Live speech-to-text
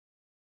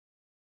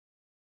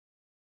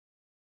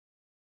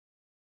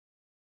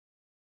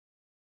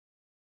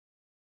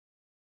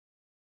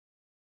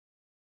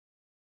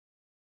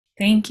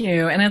Thank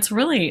you. And it's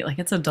really like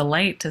it's a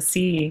delight to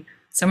see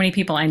so many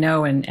people I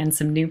know and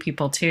some new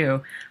people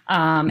too.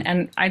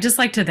 And I just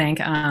like to thank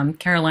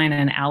Caroline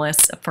and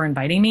Alice for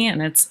inviting me.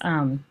 And it's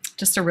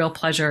just a real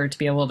pleasure to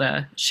be able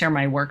to share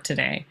my work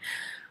today.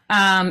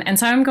 And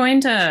so I'm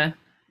going to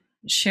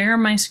share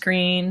my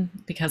screen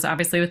because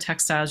obviously with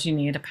textiles, you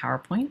need a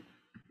PowerPoint.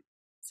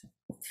 So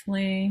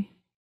hopefully,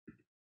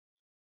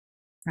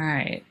 all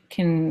right.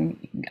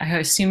 I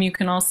assume you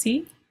can all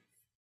see?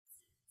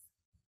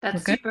 That's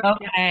We're good? super.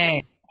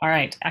 Okay. All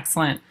right.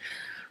 Excellent.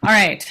 All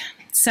right.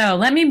 So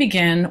let me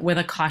begin with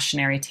a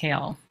cautionary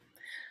tale.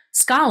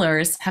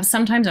 Scholars have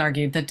sometimes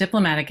argued that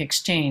diplomatic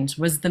exchange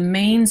was the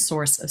main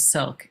source of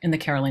silk in the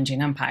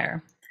Carolingian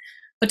Empire.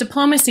 But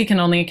diplomacy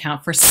can only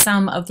account for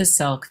some of the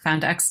silk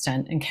found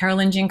extant in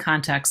Carolingian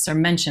contexts or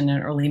mentioned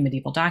in early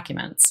medieval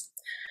documents.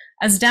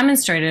 As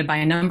demonstrated by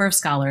a number of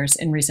scholars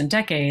in recent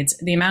decades,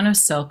 the amount of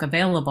silk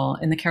available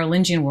in the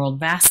Carolingian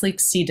world vastly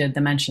exceeded the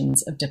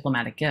mentions of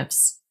diplomatic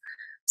gifts.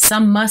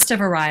 Some must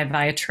have arrived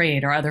via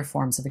trade or other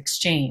forms of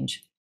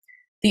exchange.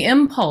 The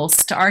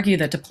impulse to argue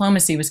that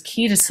diplomacy was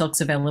key to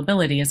silk's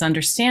availability is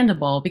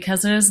understandable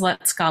because it has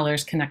let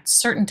scholars connect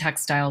certain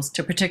textiles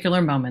to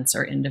particular moments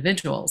or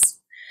individuals.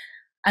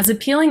 As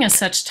appealing as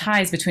such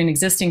ties between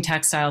existing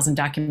textiles and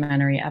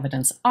documentary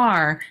evidence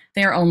are,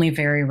 they are only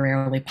very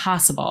rarely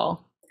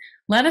possible.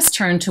 Let us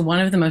turn to one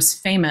of the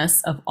most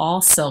famous of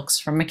all silks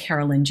from a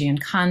Carolingian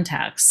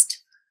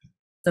context,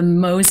 the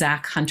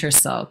Mosaic hunter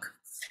silk,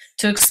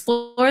 to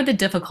explore the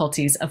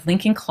difficulties of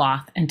linking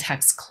cloth and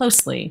text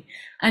closely,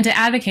 and to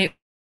advocate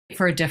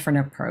for a different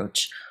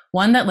approach,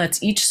 one that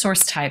lets each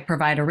source type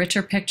provide a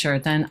richer picture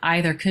than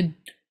either could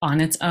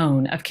on its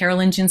own of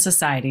Carolingian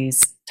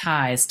society's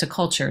ties to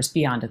cultures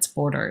beyond its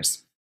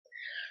borders.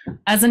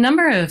 As a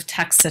number of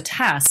texts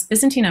attest,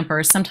 Byzantine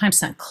emperors sometimes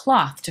sent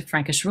cloth to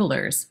Frankish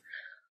rulers.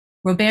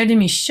 Robert de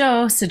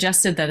Michaud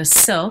suggested that a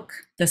silk,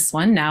 this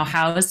one now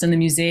housed in the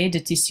Musée de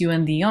Tissus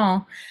in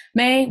Lyon,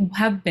 may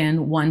have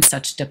been one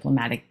such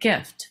diplomatic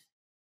gift.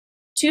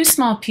 Two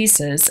small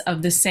pieces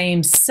of the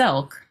same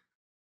silk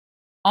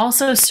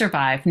also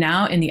survive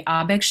now in the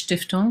Abeck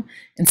Stiftung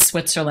in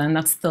Switzerland,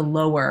 that's the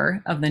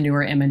lower of the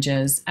newer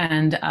images,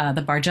 and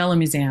the Bargello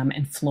Museum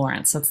in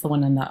Florence, that's the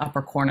one in the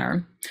upper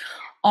corner,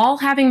 all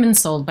having been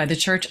sold by the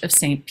Church of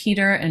St.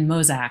 Peter in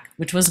Mosaic,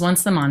 which was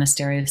once the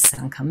monastery of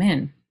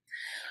Saint-Cammin.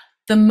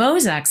 The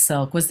Mosaic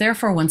silk was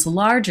therefore once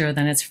larger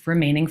than its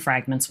remaining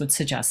fragments would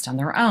suggest on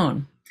their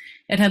own.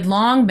 It had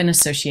long been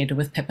associated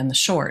with Pippin the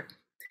Short.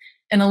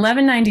 In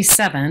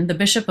 1197, the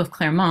Bishop of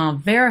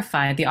Clermont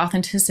verified the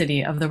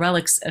authenticity of the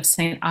relics of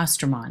Saint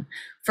Austremont,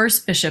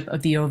 first bishop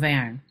of the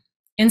Auvergne.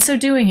 In so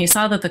doing, he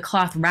saw that the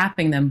cloth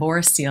wrapping them bore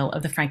a seal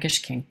of the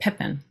Frankish king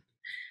Pippin.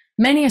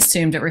 Many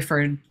assumed it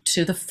referred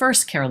to the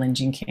first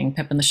Carolingian king,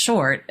 Pippin the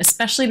Short,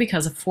 especially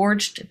because a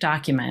forged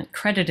document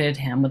credited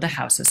him with the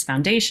house's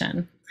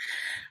foundation.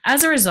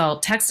 As a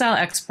result, textile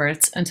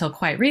experts, until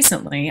quite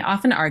recently,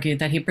 often argued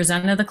that he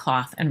presented the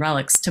cloth and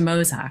relics to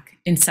Mosaic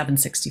in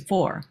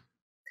 764.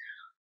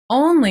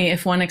 Only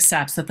if one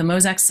accepts that the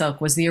Mosaic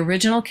silk was the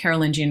original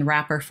Carolingian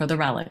wrapper for the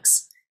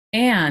relics,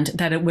 and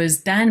that it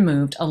was then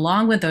moved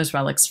along with those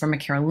relics from a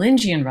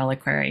Carolingian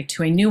reliquary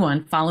to a new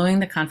one following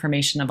the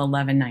confirmation of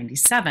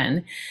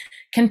 1197,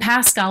 can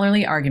pass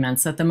scholarly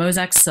arguments that the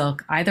Mosaic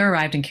silk either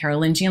arrived in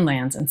Carolingian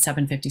lands in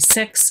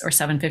 756 or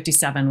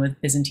 757 with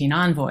Byzantine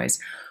envoys,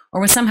 or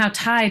was somehow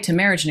tied to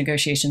marriage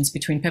negotiations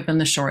between Pippin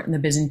the Short and the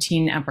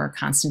Byzantine Emperor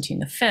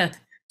Constantine V,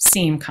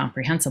 seem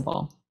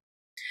comprehensible.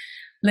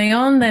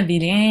 Léon Le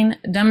Villain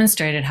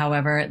demonstrated,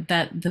 however,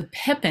 that the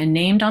Pippin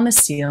named on the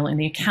seal in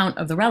the account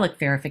of the relic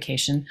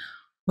verification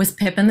was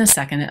Pippin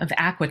II of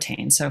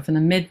Aquitaine, so from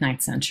the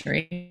mid-9th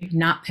century,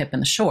 not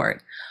Pippin the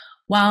Short,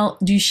 while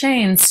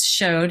Duchesne's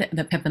showed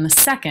that Pippin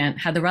II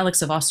had the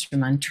relics of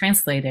Austremont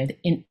translated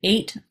in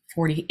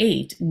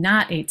 848,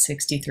 not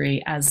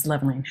 863, as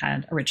Levelin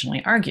had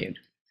originally argued.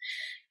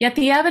 Yet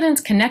the evidence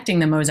connecting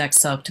the Mosaic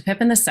silk to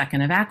Pippin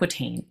II of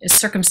Aquitaine is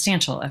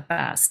circumstantial at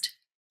best.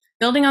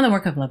 Building on the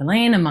work of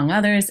Levelin, among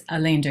others,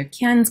 Alain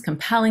Durkheim's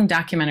compelling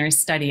documentary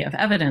study of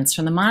evidence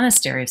from the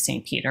monastery of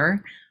St.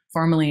 Peter,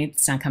 formerly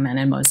Saint-Cammin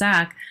and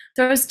Mosaic,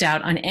 throws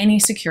doubt on any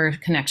secure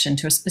connection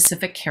to a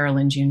specific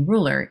Carolingian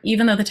ruler,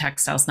 even though the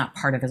textile is not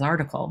part of his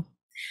article.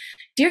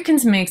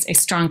 Durkheim makes a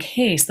strong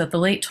case that the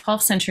late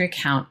 12th century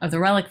account of the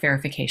relic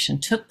verification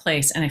took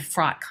place in a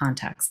fraught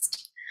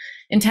context.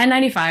 In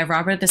 1095,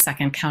 Robert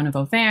II, Count of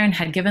Auvergne,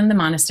 had given the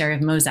monastery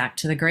of Mosaic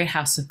to the Great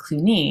House of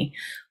Cluny,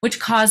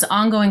 which caused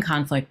ongoing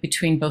conflict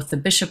between both the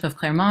Bishop of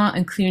Clermont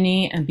and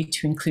Cluny and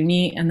between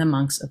Cluny and the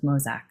monks of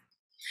Mosaic.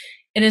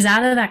 It is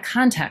out of that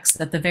context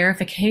that the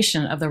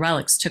verification of the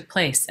relics took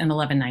place in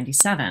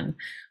 1197,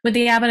 with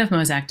the abbot of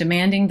Mosaic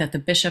demanding that the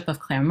Bishop of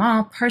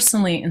Clermont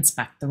personally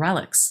inspect the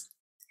relics.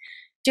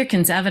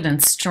 Durkheim's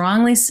evidence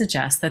strongly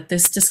suggests that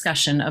this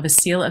discussion of a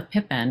seal of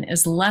Pippin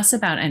is less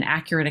about an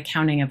accurate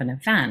accounting of an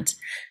event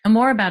and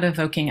more about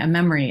evoking a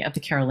memory of the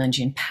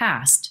Carolingian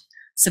past,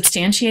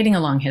 substantiating a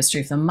long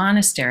history of the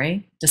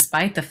monastery,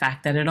 despite the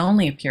fact that it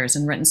only appears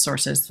in written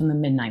sources from the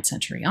mid-9th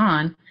century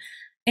on,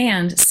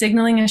 and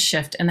signaling a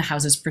shift in the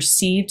house's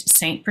perceived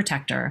saint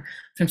protector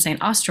from Saint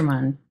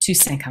Ostermund to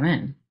Saint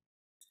Cammin.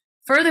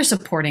 Further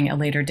supporting a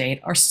later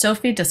date are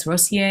Sophie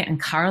Desrosiers and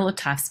Karl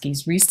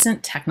Otavsky's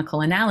recent technical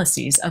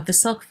analyses of the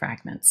silk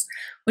fragments,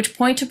 which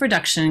point to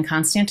production in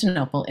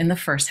Constantinople in the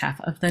first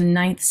half of the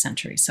 9th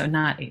century, so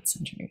not 8th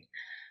century.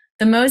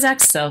 The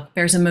Mosaic silk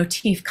bears a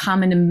motif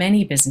common to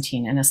many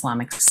Byzantine and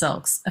Islamic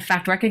silks, a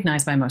fact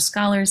recognized by most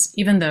scholars,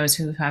 even those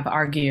who have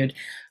argued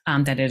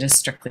that it is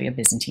strictly a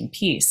Byzantine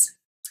piece.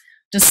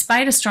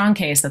 Despite a strong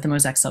case that the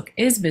Mosaic silk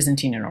is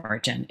Byzantine in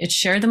origin, it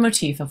shared the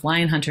motif of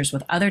lion hunters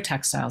with other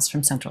textiles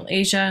from Central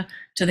Asia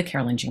to the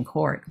Carolingian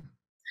court.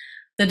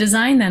 The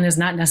design then is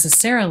not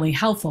necessarily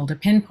helpful to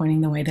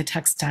pinpointing the way the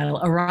textile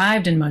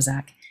arrived in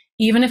Mosaic,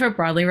 even if it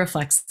broadly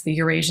reflects the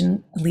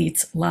Eurasian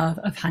elite's love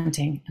of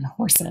hunting and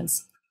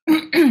horses.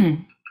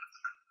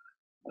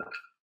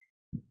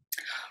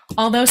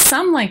 Although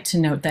some like to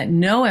note that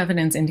no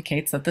evidence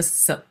indicates that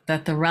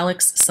the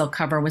relic's silk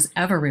cover was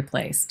ever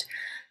replaced,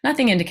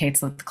 nothing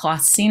indicates that the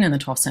cloth seen in the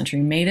 12th century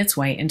made its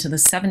way into the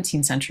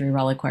 17th century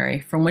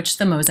reliquary from which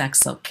the Mosaic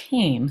silk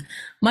came,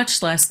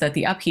 much less that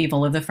the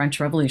upheaval of the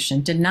French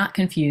Revolution did not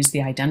confuse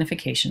the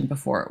identification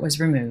before it was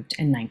removed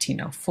in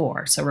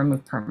 1904, so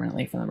removed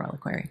permanently from the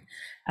reliquary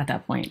at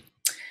that point.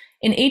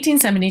 In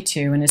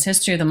 1872, in his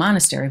History of the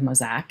Monastery of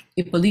Mosaic,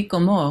 Hippolyte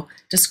Gaumont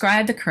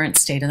described the current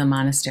state of the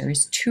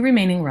monastery's 2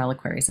 remaining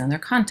reliquaries and their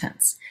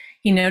contents.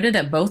 He noted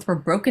that both were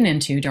broken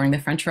into during the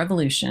French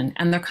Revolution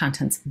and their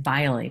contents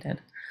violated.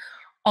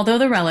 Although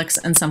the relics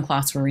and some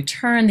cloths were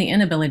returned, the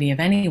inability of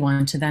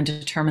anyone to then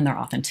determine their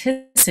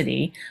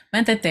authenticity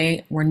meant that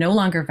they were no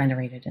longer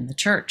venerated in the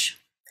church.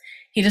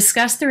 He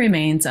discussed the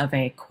remains of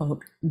a,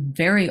 quote,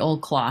 very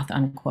old cloth,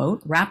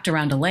 unquote, wrapped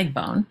around a leg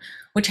bone,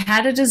 which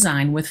had a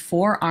design with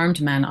 4 armed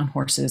men on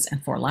horses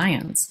and 4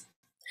 lions,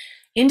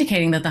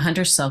 indicating that the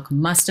hunter's silk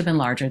must have been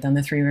larger than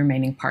the 3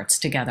 remaining parts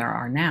together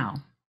are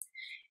now.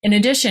 In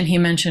addition, he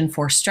mentioned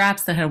 4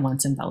 straps that had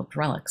once enveloped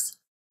relics.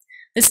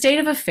 The state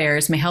of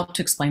affairs may help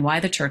to explain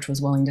why the church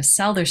was willing to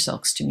sell their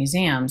silks to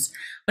museums,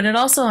 but it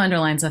also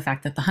underlines the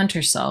fact that the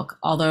hunter's silk,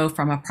 although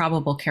from a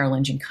probable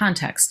Carolingian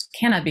context,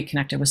 cannot be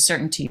connected with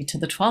certainty to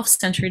the 12th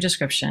century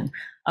description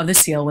of the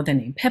seal with the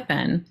name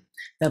Pippin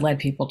that led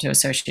people to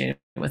associate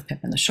it with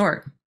Pippin the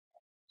Short.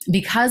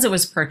 Because it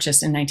was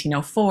purchased in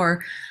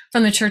 1904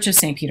 from the Church of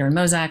St. Peter in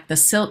Mosaic, the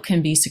silk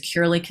can be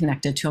securely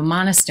connected to a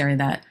monastery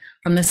that,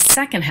 from the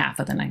second half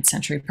of the 9th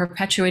century,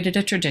 perpetuated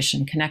a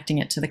tradition connecting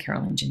it to the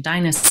Carolingian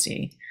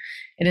dynasty.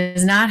 It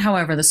is not,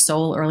 however, the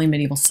sole early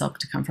medieval silk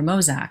to come from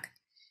Mosaic.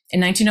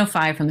 In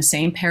 1905, from the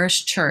same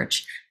parish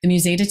church, the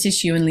Musée de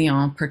Tissu in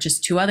Lyon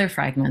purchased 2 other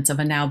fragments of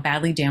a now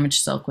badly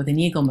damaged silk with an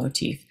eagle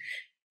motif,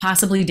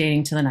 possibly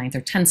dating to the 9th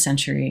or 10th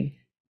century,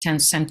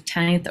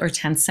 10th or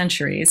 10th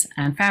centuries,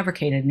 and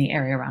fabricated in the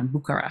area around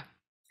Bukhara.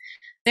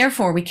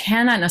 Therefore, we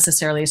cannot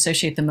necessarily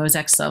associate the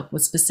Mosaic silk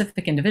with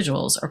specific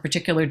individuals or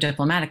particular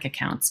diplomatic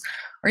accounts,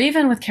 or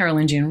even with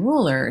Carolingian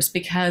rulers,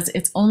 because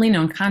its only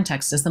known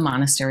context is the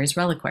monastery's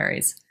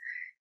reliquaries.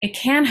 It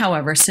can,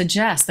 however,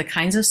 suggest the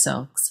kinds of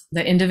silks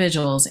that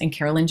individuals in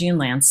Carolingian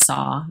lands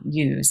saw,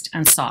 used,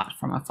 and sought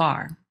from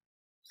afar.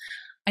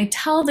 I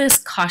tell this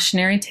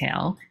cautionary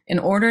tale in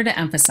order to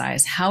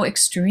emphasize how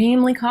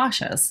extremely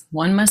cautious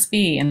one must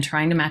be in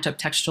trying to match up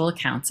textual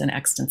accounts in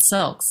extant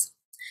silks.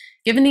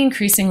 Given the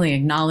increasingly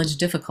acknowledged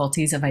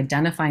difficulties of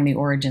identifying the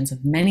origins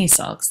of many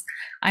silks,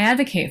 I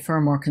advocate for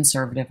a more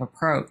conservative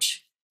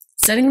approach.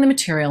 Studying the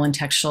material and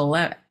textual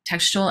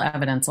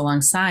evidence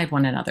alongside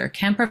one another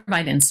can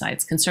provide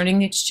insights concerning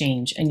the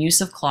exchange and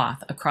use of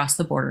cloth across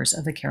the borders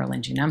of the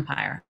Carolingian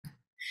Empire,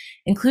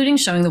 including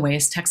showing the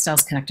ways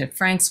textiles connected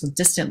Franks with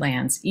distant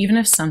lands, even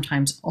if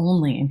sometimes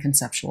only in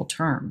conceptual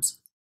terms.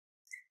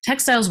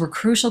 Textiles were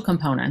crucial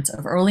components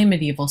of early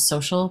medieval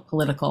social,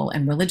 political,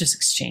 and religious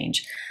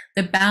exchange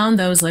that bound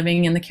those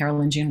living in the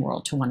Carolingian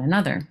world to one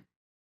another.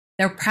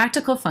 Their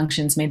practical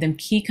functions made them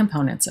key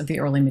components of the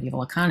early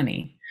medieval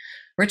economy.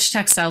 Rich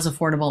textiles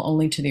affordable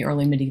only to the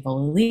early medieval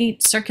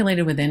elite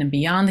circulated within and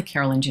beyond the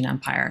Carolingian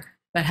Empire,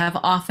 but have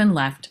often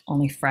left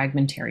only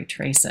fragmentary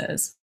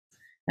traces.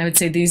 I would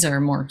say these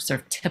are more sort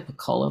of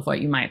typical of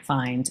what you might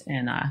find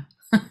in a,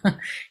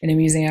 in a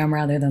museum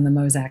rather than the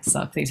Mosaic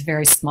silk, these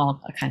very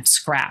small kind of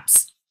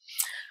scraps.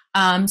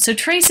 So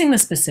tracing the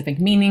specific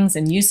meanings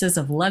and uses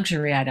of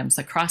luxury items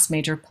across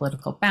major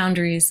political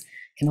boundaries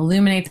can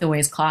illuminate the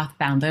ways cloth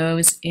bound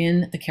those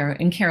in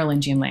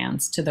Carolingian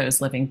lands to those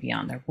living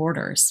beyond their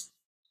borders.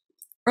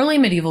 Early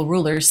medieval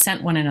rulers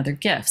sent one another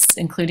gifts,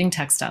 including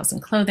textiles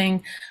and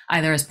clothing,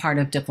 either as part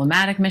of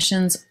diplomatic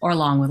missions or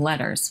along with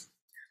letters.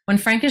 When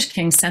Frankish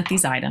kings sent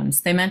these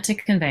items, they meant to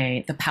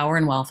convey the power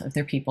and wealth of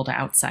their people to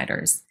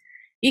outsiders.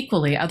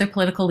 Equally, other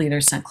political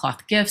leaders sent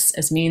cloth gifts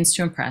as means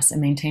to impress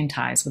and maintain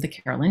ties with the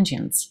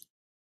Carolingians.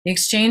 The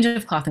exchange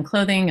of cloth and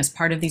clothing as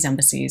part of these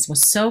embassies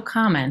was so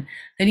common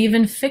that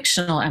even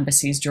fictional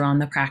embassies drew on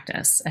the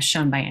practice, as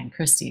shown by Anne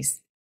Christie's.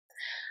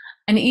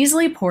 An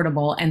easily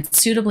portable and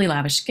suitably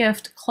lavish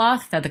gift,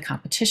 cloth fed the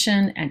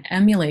competition and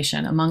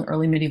emulation among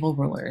early medieval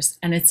rulers,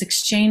 and its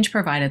exchange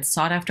provided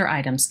sought-after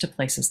items to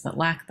places that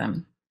lacked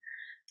them.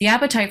 The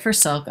appetite for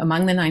silk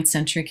among the 9th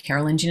century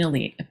Carolingian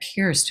elite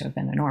appears to have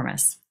been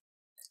enormous.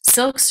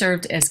 Silk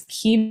served as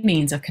key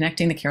means of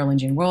connecting the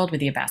Carolingian world with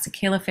the Abbasid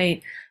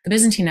Caliphate, the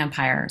Byzantine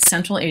Empire,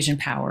 Central Asian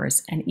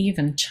powers, and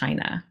even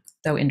China,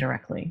 though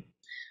indirectly.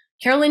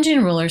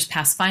 Carolingian rulers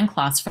passed fine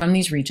cloths from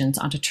these regions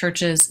onto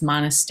churches,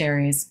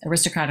 monasteries,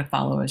 aristocratic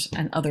followers,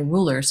 and other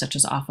rulers such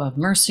as Offa of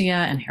Mercia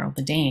and Harold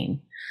the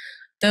Dane.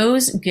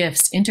 Those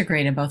gifts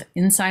integrated both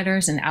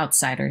insiders and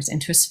outsiders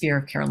into a sphere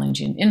of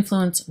Carolingian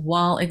influence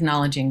while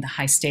acknowledging the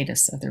high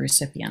status of the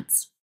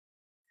recipients.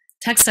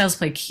 Textiles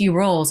played key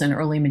roles in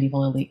early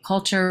medieval elite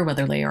culture,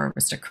 whether lay or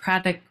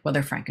aristocratic,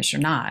 whether Frankish or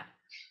not.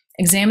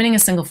 Examining a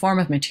single form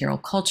of material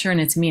culture and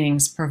its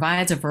meanings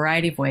provides a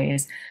variety of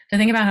ways to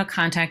think about how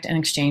contact and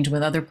exchange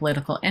with other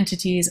political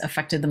entities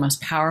affected the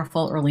most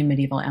powerful early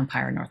medieval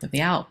empire north of the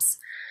Alps.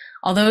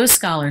 Although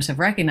scholars have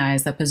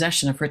recognized that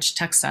possession of rich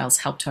textiles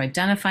helped to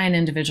identify an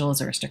individual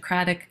as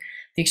aristocratic,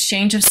 the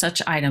exchange of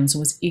such items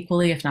was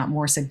equally, if not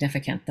more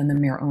significant than the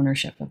mere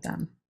ownership of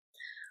them.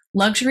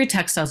 Luxury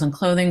textiles and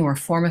clothing were a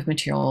form of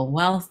material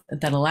wealth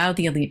that allowed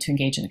the elite to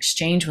engage in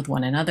exchange with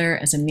one another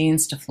as a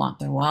means to flaunt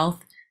their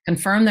wealth,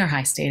 confirm their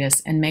high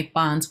status, and make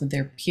bonds with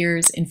their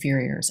peers,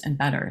 inferiors, and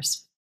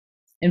betters.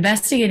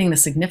 Investigating the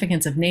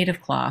significance of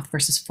native cloth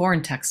versus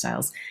foreign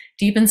textiles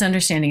deepens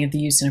understanding of the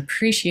use and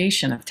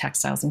appreciation of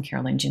textiles in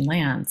Carolingian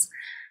lands.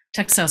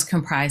 Textiles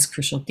comprise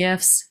crucial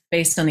gifts.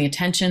 Based on the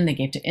attention they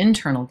gave to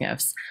internal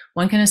gifts,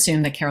 one can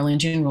assume that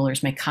Carolingian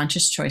rulers made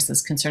conscious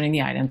choices concerning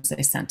the items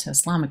they sent to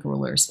Islamic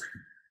rulers.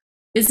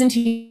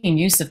 Byzantine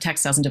use of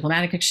textiles in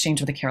diplomatic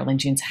exchange with the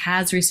Carolingians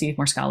has received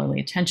more scholarly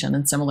attention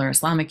than similar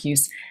Islamic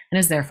use and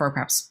is therefore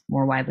perhaps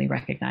more widely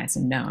recognized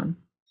and known.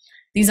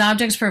 These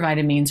objects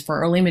provided means for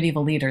early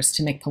medieval leaders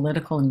to make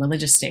political and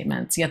religious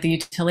statements, yet the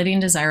utility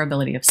and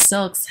desirability of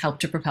silks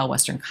helped to propel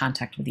Western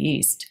contact with the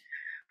East.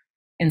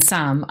 In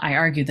sum, I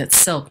argue that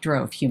silk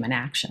drove human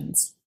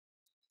actions.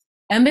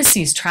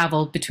 Embassies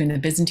traveled between the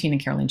Byzantine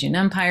and Carolingian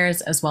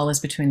empires, as well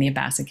as between the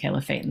Abbasid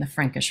Caliphate and the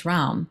Frankish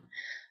realm.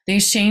 The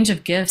exchange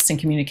of gifts and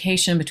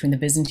communication between the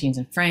Byzantines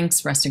and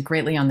Franks rested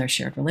greatly on their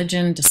shared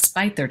religion,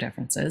 despite their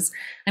differences,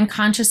 and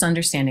conscious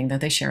understanding that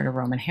they shared a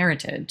Roman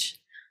heritage.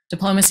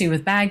 Diplomacy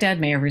with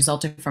Baghdad may have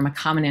resulted from a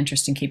common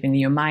interest in keeping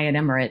the Umayyad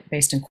Emirate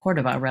based in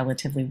Cordoba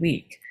relatively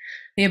weak.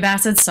 The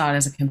Abbasids saw it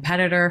as a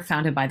competitor.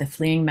 Founded by the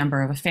fleeing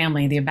member of a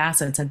family the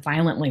Abbasids had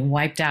violently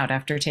wiped out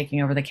after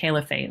taking over the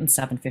Caliphate in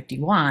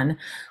 751,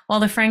 while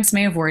the Franks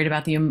may have worried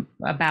about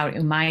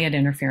Umayyad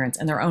interference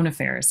in their own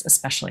affairs,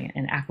 especially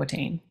in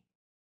Aquitaine.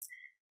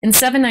 In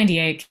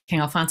 798, King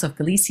Alfonso of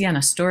Galicia and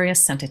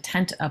Asturias sent a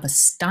tent of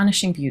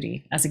astonishing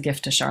beauty as a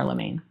gift to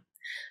Charlemagne.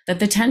 That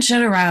the tent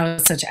should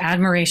arouse such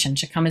admiration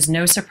should come as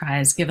no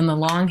surprise given the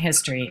long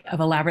history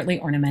of elaborately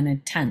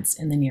ornamented tents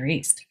in the Near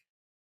East.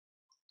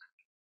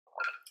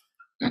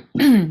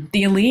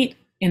 The elite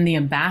in the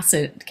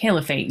Abbasid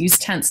Caliphate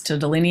used tents to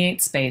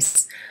delineate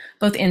space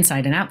both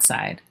inside and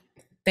outside.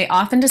 They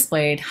often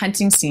displayed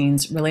hunting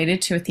scenes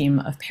related to a theme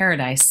of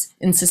paradise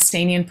in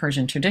Sasanian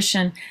Persian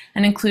tradition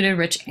and included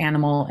rich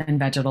animal and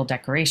vegetal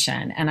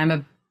decoration. And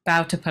I'm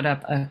about to put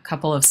up a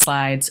couple of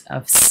slides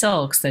of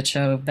silks that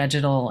show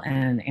vegetal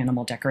and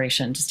animal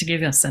decoration, just to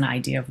give us an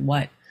idea of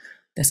what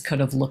this could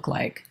have looked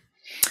like.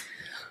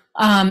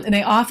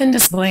 They often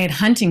displayed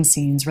hunting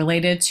scenes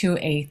related to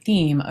a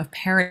theme of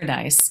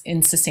paradise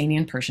in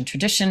Sasanian Persian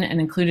tradition and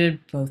included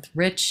both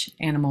rich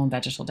animal and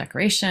vegetal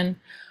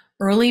decoration.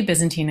 Early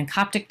Byzantine and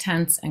Coptic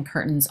tents and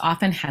curtains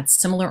often had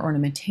similar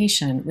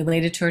ornamentation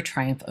related to a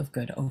triumph of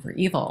good over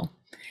evil.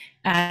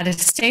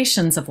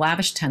 Attestations of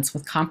lavish tents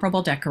with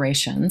comparable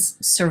decorations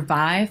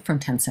survive from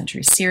 10th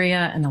century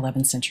Syria and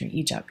 11th century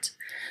Egypt.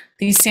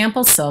 These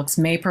sample silks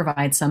may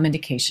provide some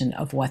indication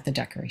of what the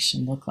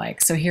decoration looked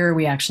like. So here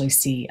we actually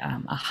see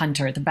a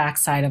hunter, the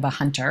backside of a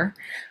hunter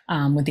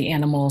with the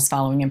animals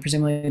following him.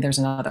 Presumably there's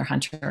another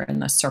hunter in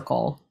the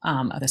circle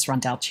of this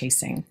rondel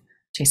chasing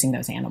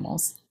those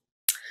animals.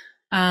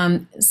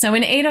 So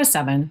in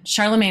 807,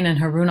 Charlemagne and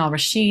Harun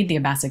al-Rashid, the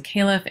Abbasid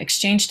Caliph,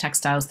 exchanged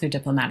textiles through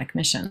diplomatic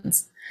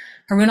missions.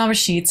 Harun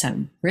al-Rashid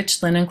sent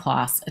rich linen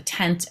cloths, a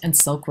tent, and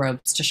silk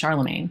robes to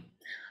Charlemagne.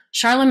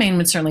 Charlemagne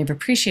would certainly have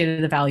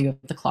appreciated the value of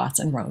the cloths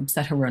and robes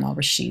that Harun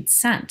al-Rashid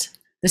sent.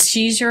 The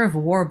seizure of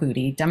war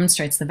booty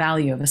demonstrates the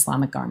value of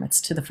Islamic garments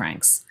to the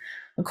Franks.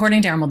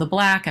 According to Ermel the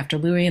Black, after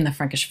Louis and the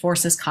Frankish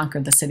forces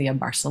conquered the city of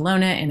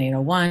Barcelona in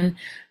 801,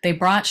 they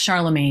brought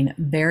Charlemagne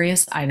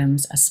various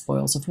items as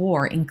spoils of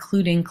war,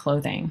 including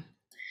clothing.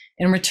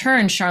 In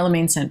return,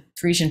 Charlemagne sent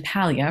Frisian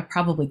pallia,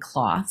 probably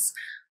cloths,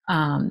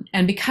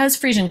 and because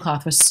Frisian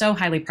cloth was so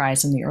highly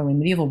prized in the early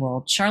medieval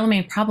world,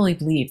 Charlemagne probably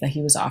believed that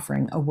he was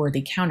offering a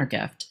worthy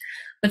countergift.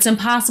 But it's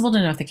impossible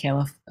to know if the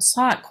Caliph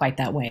saw it quite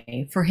that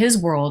way, for his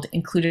world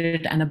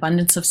included an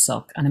abundance of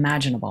silk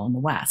unimaginable in the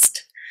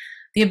West.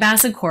 The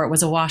Abbasid court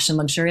was awash in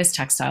luxurious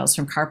textiles,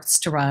 from carpets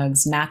to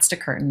rugs, mats to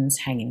curtains,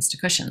 hangings to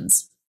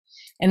cushions.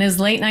 In his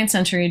late 9th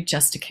century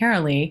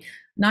Justicarily,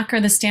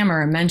 Nakhr the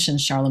Stammerer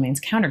mentions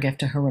Charlemagne's countergift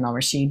to Harun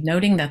al-Rashid,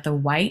 noting that the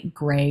white,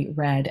 gray,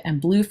 red, and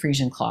blue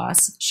Frisian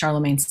cloths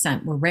Charlemagne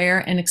sent were rare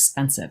and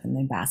expensive in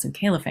the Abbasid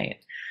Caliphate.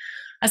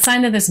 A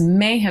sign that this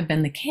may have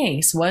been the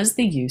case was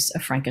the use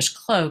of Frankish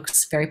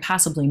cloaks, very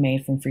possibly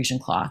made from Frisian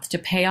cloth, to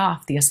pay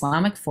off the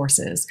Islamic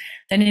forces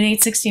that in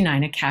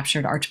 869 had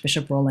captured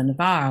Archbishop Roland of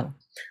Arles.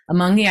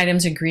 Among the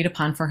items agreed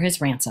upon for his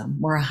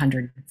ransom were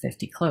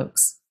 150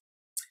 cloaks.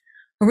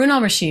 Harun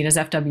al-Rashid, as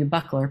F.W.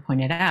 Buckler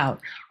pointed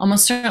out,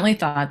 almost certainly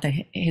thought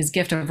that his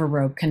gift of a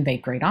robe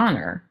conveyed great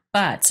honor,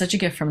 but such a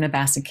gift from an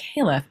Abbasid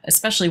caliph,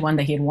 especially one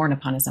that he had worn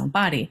upon his own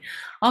body,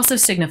 also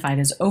signified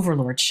his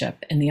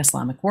overlordship in the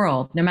Islamic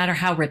world, no matter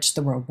how rich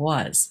the robe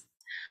was.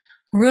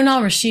 Harun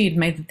al-Rashid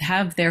may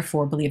have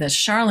therefore believed that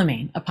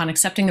Charlemagne, upon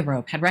accepting the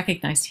robe, had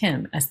recognized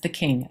him as the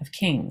king of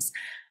kings,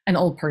 an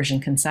old Persian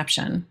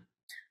conception.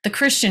 The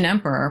Christian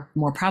emperor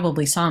more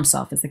probably saw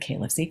himself as the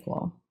caliph's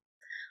equal.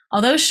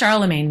 Although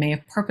Charlemagne may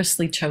have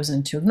purposely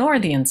chosen to ignore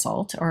the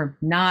insult or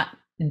not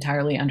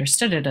entirely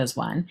understood it as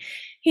one,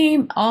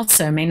 he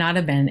also may not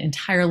have been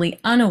entirely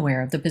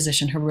unaware of the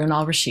position Harun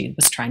al-Rashid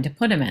was trying to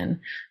put him in,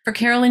 for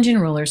Carolingian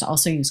rulers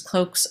also used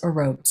cloaks or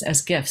robes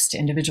as gifts to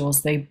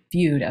individuals they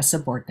viewed as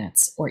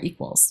subordinates or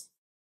equals.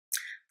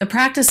 The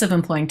practice of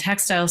employing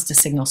textiles to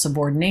signal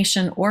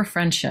subordination or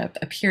friendship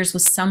appears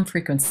with some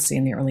frequency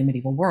in the early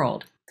medieval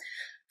world.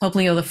 Pope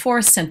Leo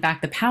IV sent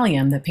back the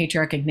pallium that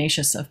Patriarch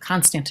Ignatius of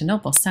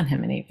Constantinople sent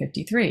him in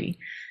 853.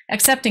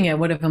 Accepting it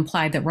would have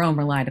implied that Rome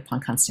relied upon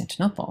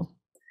Constantinople.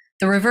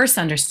 The reverse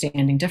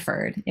understanding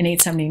differed. In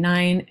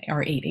 879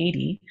 or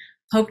 880,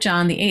 Pope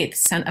John VIII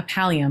sent a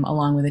pallium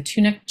along with a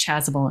tunic,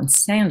 chasuble, and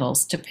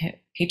sandals to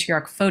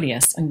Patriarch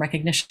Photius in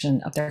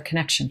recognition of their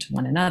connection to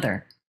one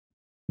another.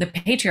 The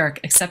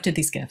Patriarch accepted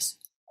these gifts,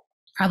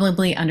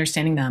 probably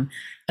understanding them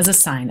as a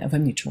sign of a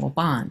mutual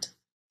bond.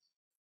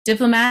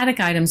 Diplomatic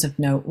items of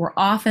note were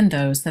often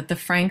those that the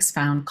Franks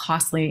found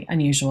costly,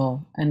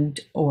 unusual,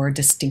 or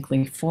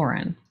distinctly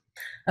foreign.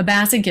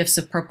 Abbasid gifts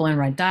of purple and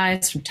red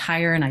dyes from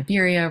Tyre and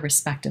Iberia,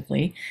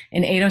 respectively,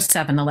 in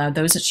 807 allowed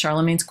those at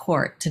Charlemagne's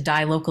court to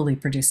dye locally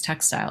produced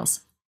textiles.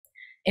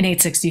 In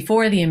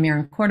 864, the emir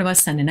in Cordoba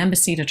sent an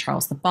embassy to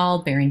Charles the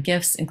Bald bearing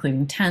gifts,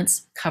 including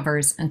tents,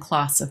 covers, and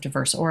cloths of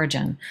diverse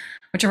origin,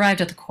 which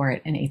arrived at the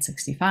court in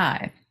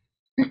 865.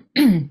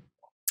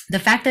 The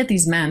fact that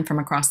these men from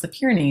across the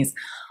Pyrenees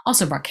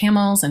also brought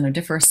camels and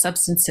odoriferous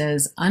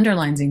substances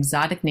underlines the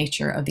exotic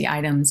nature of the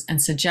items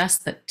and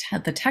suggests that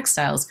the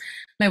textiles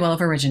may well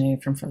have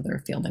originated from further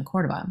afield than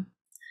Cordoba.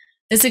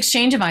 This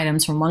exchange of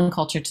items from one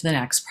culture to the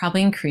next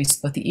probably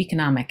increased both the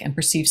economic and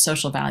perceived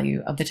social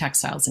value of the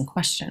textiles in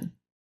question.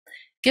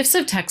 Gifts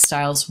of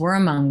textiles were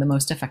among the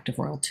most effective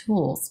royal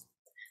tools.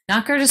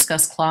 Nakhr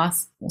discussed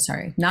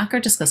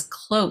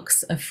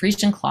cloaks of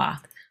Frisian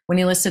cloth when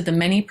he listed the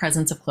many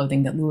presents of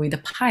clothing that Louis the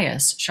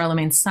Pious,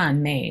 Charlemagne's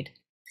son, made.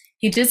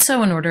 He did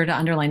so in order to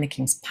underline the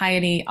king's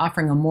piety,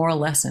 offering a moral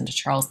lesson to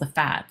Charles the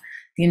Fat,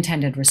 the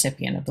intended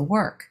recipient of the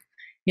work.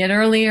 Yet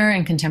earlier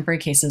and contemporary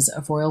cases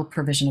of royal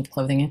provision of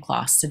clothing and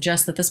cloths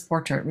suggest that this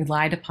portrait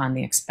relied upon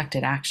the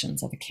expected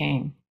actions of a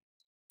king.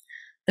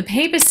 The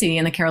papacy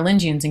and the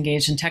Carolingians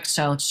engaged in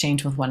textile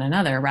exchange with one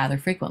another rather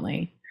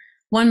frequently.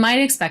 One might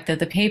expect that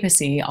the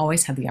papacy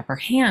always had the upper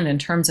hand in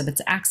terms of its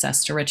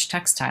access to rich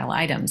textile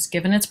items,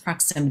 given its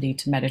proximity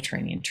to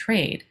Mediterranean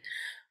trade,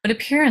 but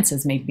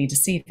appearances may be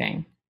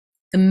deceiving.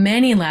 The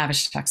many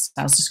lavish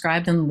textiles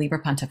described in the Liber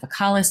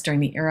Pontificalis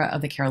during the era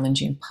of the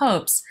Carolingian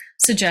popes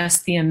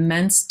suggest the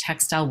immense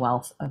textile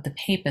wealth of the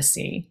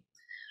papacy.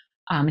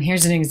 And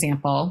here's an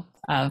example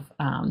of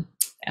a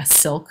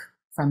silk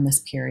from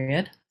this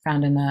period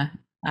found in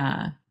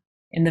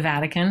the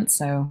Vatican,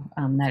 so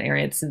that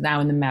area, it's now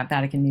in the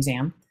Vatican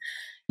Museum.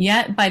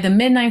 Yet by the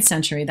mid-9th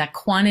century, that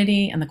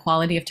quantity and the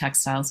quality of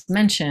textiles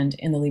mentioned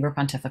in the Liber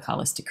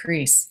Pontificalis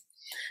decrease.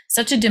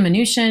 Such a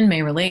diminution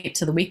may relate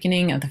to the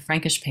weakening of the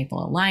Frankish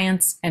papal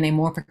alliance and a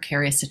more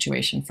precarious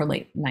situation for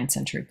late 9th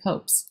century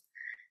popes.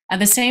 At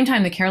the same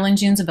time, the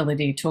Carolingians'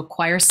 ability to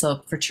acquire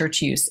silk for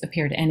church use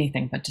appeared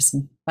anything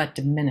but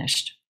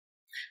diminished.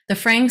 The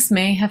Franks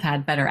may have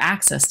had better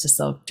access to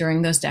silk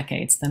during those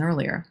decades than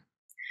earlier.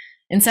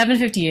 In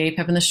 758,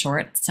 Pepin the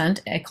Short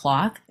sent a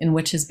cloth in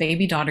which his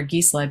baby daughter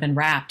Gisela had been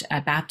wrapped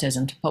at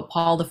baptism to Pope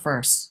Paul I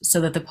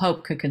so that the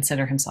Pope could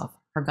consider himself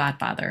her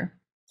godfather.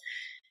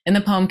 In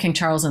the poem King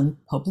Charles and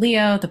Pope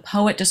Leo, the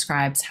poet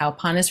describes how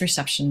upon his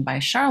reception by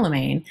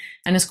Charlemagne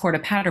and his court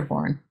at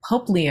Paderborn,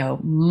 Pope Leo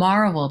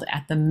marveled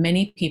at the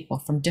many people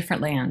from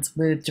different lands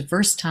with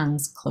diverse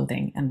tongues,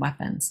 clothing, and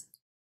weapons.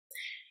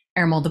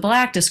 Ermol the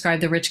Black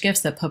described the rich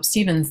gifts that Pope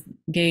Stephen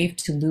gave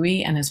to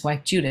Louis and his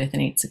wife Judith in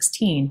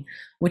 816,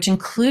 which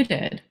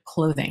included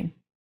clothing.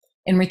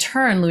 In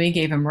return, Louis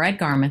gave him red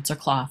garments or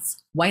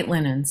cloths, white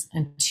linens,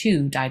 and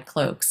 2 dyed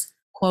cloaks,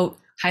 quote,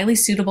 highly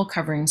suitable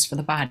coverings for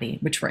the body,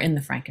 which were in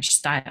the Frankish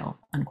style,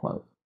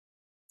 unquote.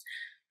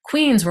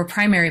 Queens were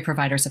primary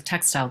providers of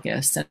textile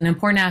gifts, an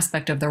important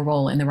aspect of their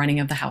role in the running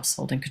of the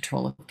household and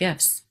control of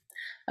gifts.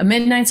 A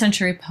mid-9th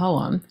century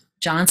poem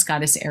John's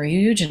goddess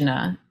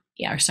Eriugena,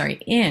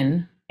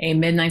 in a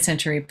mid-9th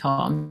century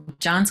poem,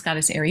 John's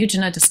goddess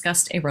Eriugena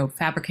discussed a robe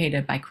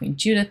fabricated by Queen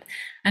Judith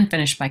and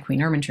finished by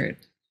Queen Ermentrude.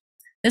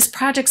 This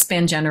project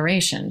spanned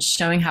generations,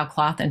 showing how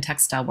cloth and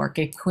textile work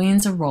gave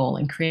queens a role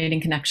in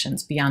creating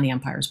connections beyond the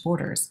empire's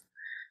borders.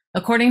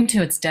 According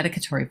to its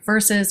dedicatory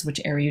verses, which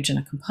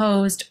Eriugena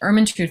composed,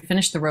 Ermentrude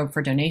finished the robe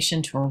for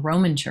donation to a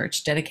Roman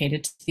church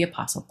dedicated to the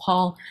Apostle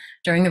Paul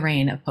during the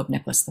reign of Pope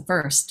Nicholas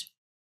I.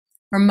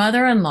 Her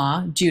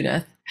mother-in-law,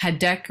 Judith,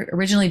 had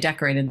originally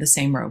decorated the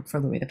same robe for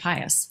Louis the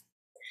Pious.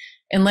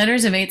 In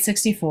letters of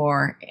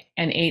 864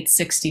 and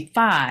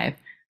 865,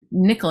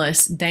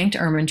 Nicholas thanked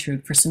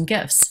Ermentrude for some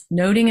gifts,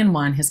 noting in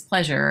one his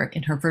pleasure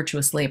in her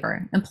virtuous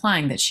labor,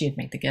 implying that she had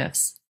made the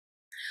gifts.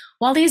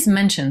 While these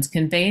mentions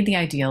conveyed the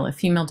ideal of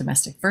female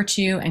domestic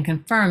virtue and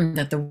confirmed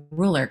that the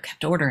ruler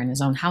kept order in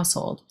his own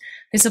household,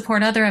 they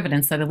support other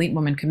evidence that elite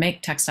women could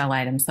make textile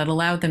items that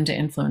allowed them to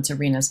influence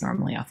arenas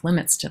normally off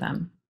limits to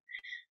them.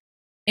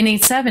 In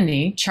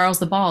 870, Charles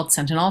the Bald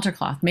sent an altar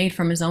cloth made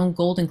from his own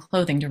golden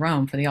clothing to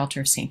Rome for the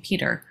altar of St.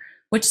 Peter,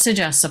 which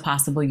suggests a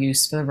possible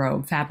use for the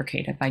robe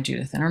fabricated by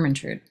Judith and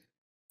Ermentrude.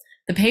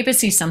 The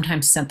papacy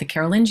sometimes sent the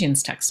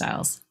Carolingians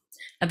textiles.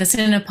 At the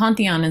Synod of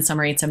Ponthion in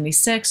summer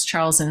 876,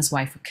 Charles and his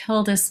wife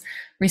Rochildis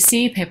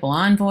received papal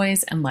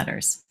envoys and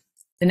letters.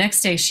 The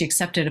next day, she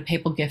accepted a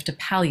papal gift of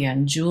pallia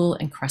and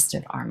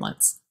jewel-encrusted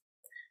armlets.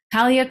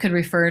 Pallia could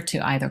refer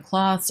to either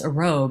cloths or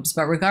robes,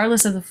 but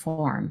regardless of the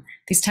form,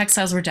 these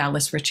textiles were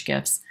doubtless rich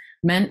gifts,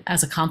 meant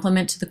as a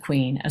compliment to the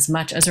queen as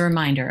much as a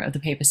reminder of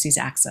the papacy's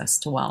access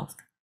to wealth.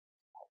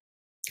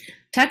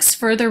 Texts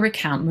further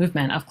recount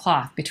movement of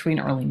cloth between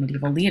early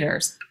medieval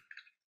leaders.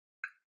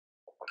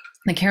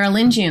 The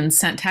Carolingians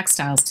sent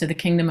textiles to the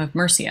kingdom of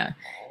Mercia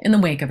in the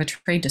wake of a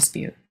trade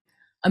dispute.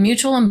 A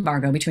mutual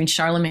embargo between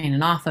Charlemagne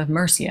and Offa of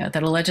Mercia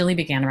that allegedly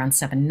began around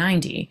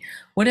 790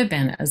 would have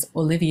been, as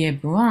Olivier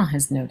Bruin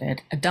has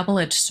noted, a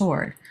double-edged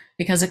sword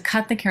because it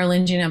cut the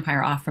Carolingian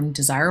Empire off from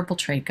desirable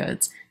trade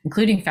goods,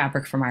 including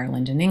fabric from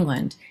Ireland and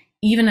England,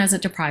 even as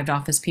it deprived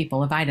Offa's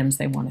people of items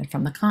they wanted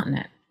from the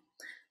continent.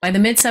 By the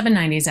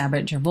mid-790s,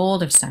 Abbot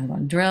Gervold of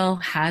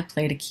Saint-Gondril had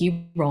played a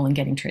key role in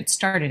getting trade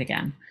started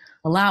again.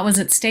 A lot was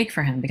at stake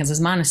for him because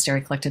his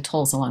monastery collected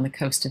tolls along the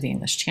coast of the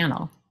English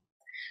Channel.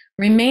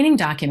 Remaining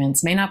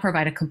documents may not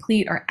provide a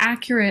complete or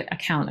accurate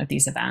account of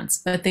these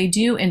events, but they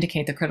do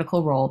indicate the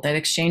critical role that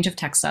exchange of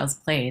textiles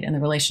played in the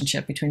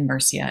relationship between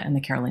Mercia and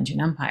the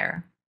Carolingian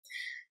Empire.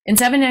 In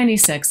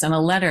 796, in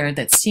a letter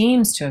that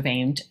seems to have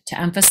aimed to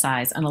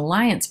emphasize an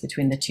alliance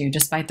between the two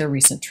despite their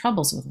recent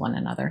troubles with one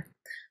another,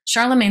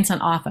 Charlemagne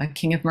sent Offa,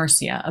 king of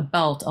Mercia, a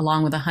belt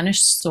along with a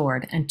Hunnish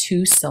sword and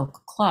 2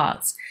 silk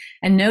cloths,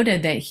 and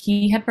noted that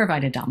he had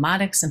provided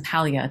dalmatics and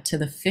pallia to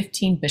the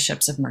 15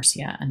 bishops of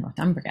Mercia and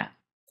Northumbria.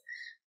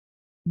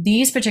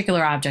 These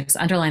particular objects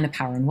underline the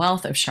power and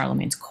wealth of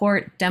Charlemagne's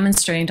court,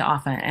 demonstrating to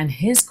Offa and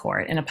his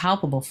court, in a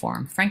palpable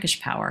form,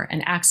 Frankish power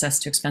and access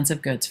to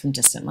expensive goods from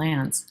distant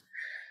lands.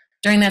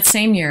 During that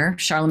same year,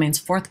 Charlemagne's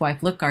fourth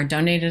wife, Lutgard,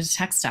 donated a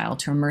textile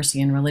to a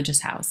Mercian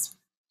religious house.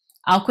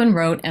 Alcuin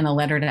wrote in a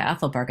letter to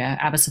Ethelberga,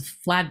 abbess of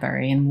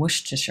Fladbury in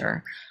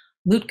Worcestershire,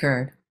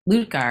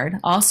 Lutgard,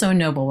 also a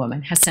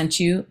noblewoman, has sent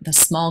you the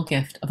small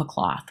gift of a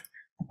cloth,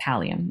 a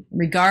pallium.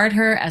 Regard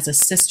her as a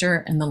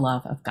sister in the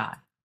love of God.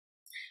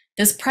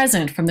 This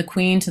present from the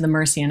queen to the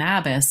Mercian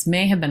abbess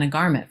may have been a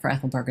garment for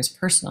Ethelberga's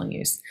personal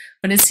use,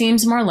 but it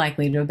seems more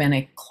likely to have been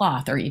a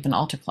cloth or even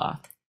altar cloth.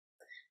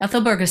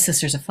 Ethelberga's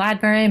sisters of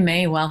Fladbury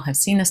may well have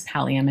seen this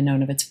pallium and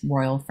known of its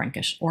royal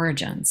Frankish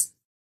origins.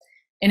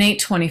 In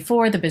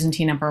 824, the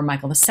Byzantine Emperor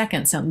Michael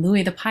II sent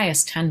Louis the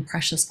Pious 10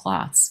 precious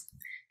cloths.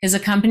 His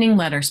accompanying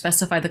letter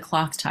specified the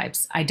cloth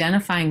types,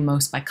 identifying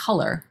most by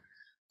color,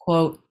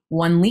 quote,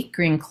 1 leek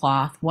green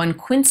cloth, 1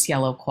 quince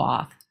yellow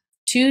cloth,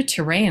 2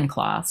 Tyrian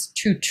cloths,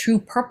 2 true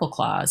purple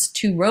cloths,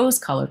 2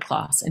 rose-colored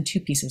cloths, and 2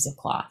 pieces of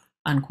cloth,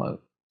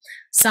 unquote.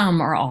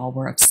 Some or all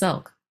were of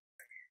silk.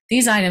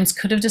 These items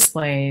could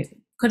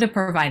have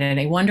provided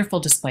a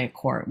wonderful display at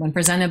court when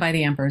presented by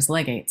the emperor's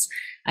legates,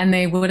 and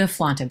they would have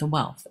flaunted the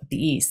wealth of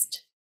the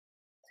East.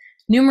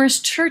 Numerous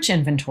church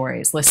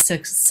inventories list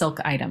 6 silk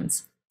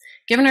items.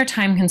 Given our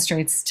time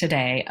constraints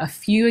today, a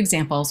few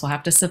examples will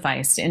have to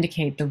suffice to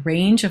indicate the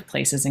range of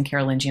places in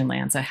Carolingian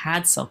lands that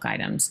had silk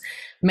items,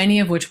 many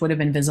of which would have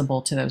been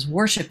visible to those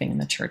worshiping in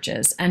the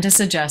churches, and to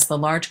suggest the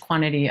large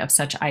quantity of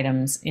such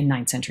items in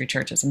 9th century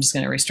churches. I'm just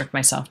going to restrict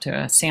myself to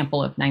a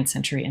sample of 9th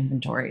century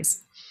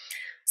inventories.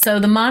 So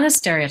the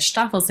monastery at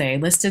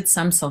Staffelsee listed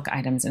some silk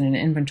items in an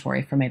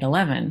inventory from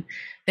 811.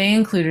 They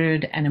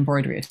included an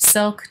embroidery of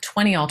silk,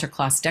 20 altar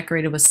cloths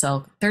decorated with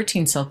silk,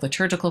 13 silk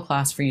liturgical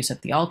cloths for use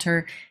at the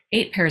altar,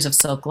 8 pairs of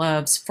silk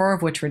gloves, 4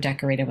 of which were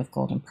decorated with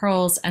gold and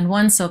pearls, and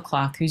 1 silk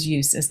cloth whose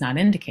use is not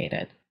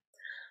indicated.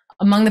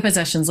 Among the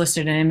possessions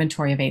listed in an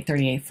inventory of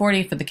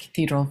 830-840 for the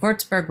Cathedral of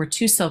Würzburg were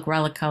 2 silk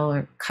relic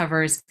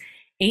covers,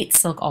 8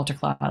 silk altar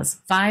cloths,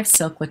 5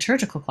 silk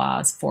liturgical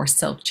cloths, 4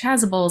 silk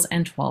chasubles,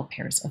 and 12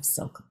 pairs of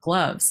silk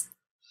gloves.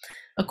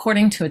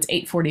 According to its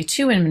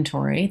 842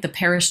 inventory, the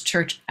parish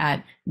church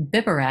at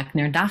Biberach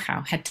near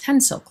Dachau had 10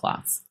 silk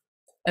cloths.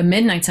 A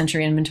mid-9th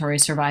century inventory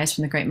survives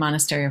from the great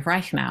monastery of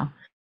Reichenau,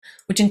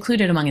 which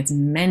included among its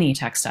many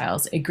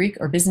textiles a Greek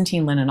or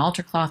Byzantine linen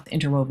altar cloth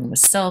interwoven with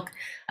silk,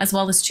 as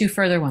well as 2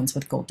 further ones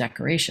with gold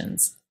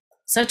decorations.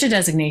 Such a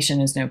designation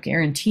is no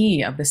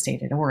guarantee of the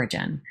stated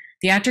origin.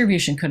 The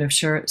attribution could have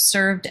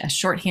served as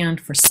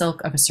shorthand for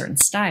silk of a certain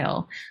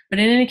style, but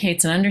it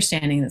indicates an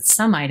understanding that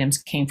some items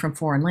came from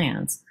foreign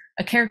lands,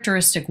 a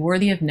characteristic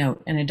worthy of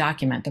note in a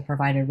document that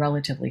provided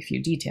relatively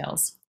few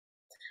details.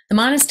 The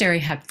monastery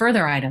had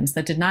further items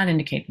that did not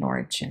indicate an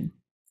origin.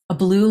 A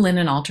blue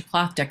linen altar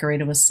cloth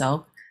decorated with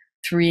silk,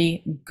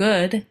 3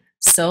 good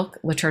silk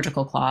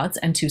liturgical cloths,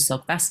 and 2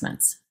 silk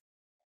vestments.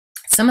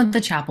 Some of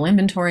the chapel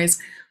inventories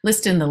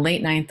listed in the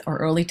late 9th or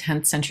early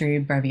 10th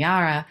century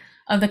breviaria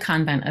of the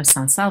convent of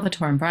San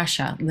Salvatore in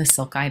Brescia list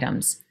silk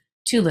items.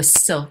 2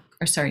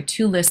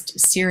 list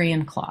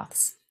Syrian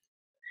cloths.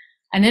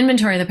 An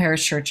inventory of the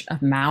parish church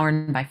of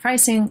Mauern by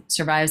Freising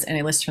survives in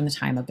a list from the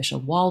time of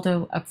Bishop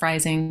Waldo of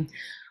Freising,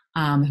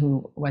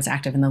 who was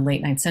active in the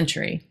late 9th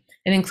century.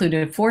 It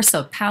included 4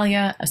 silk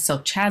pallia, a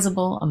silk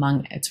chasuble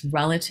among its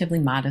relatively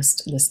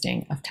modest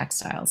listing of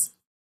textiles.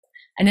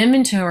 An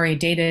inventory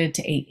dated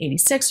to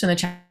 886 from the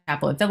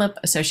chapel of Philip,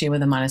 associated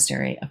with the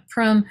monastery of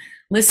Prum,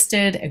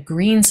 listed a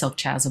green silk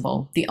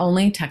chasuble, the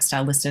only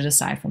textile listed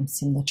aside from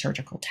some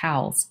liturgical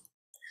towels.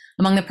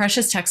 Among the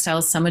precious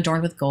textiles, some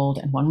adorned with gold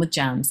and one with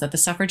gems, that the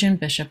suffragan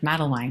Bishop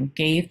Madeline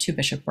gave to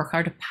Bishop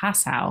Burkhard of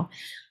Passau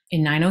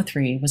in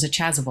 903 was a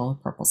chasuble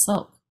of purple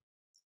silk.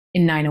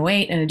 In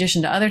 908, in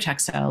addition to other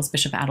textiles,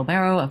 Bishop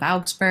Adalbero of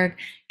Augsburg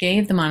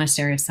gave the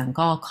monastery of St.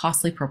 Gall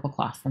costly purple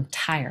cloth from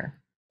Tyre.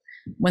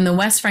 When the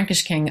West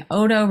Frankish king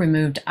Odo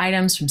removed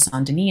items from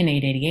Saint Denis in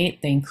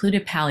 888, they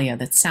included pallia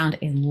that sound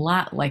a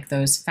lot like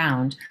those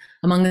found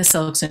among the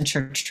silks and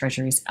church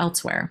treasuries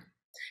elsewhere.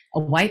 A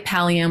white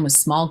pallium with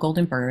small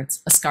golden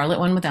birds, a scarlet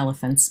one with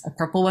elephants, a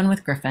purple one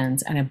with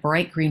griffins, and a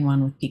bright green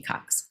one with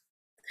peacocks.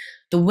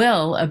 The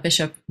will of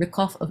Bishop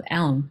Rickhoff of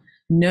Elm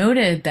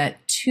noted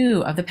that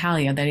 2 of the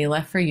pallia that he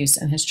left for use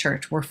in his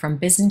church were from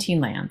Byzantine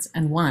lands,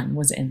 and one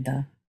was in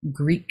the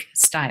Greek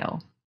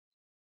style.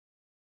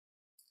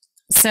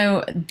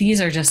 So these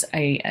are just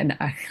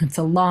it's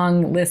a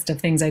long list of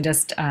things I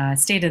just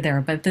stated there,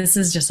 but this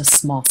is just a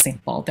small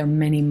sample. There are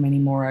many, many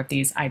more of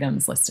these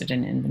items listed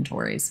in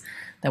inventories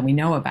that we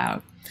know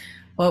about.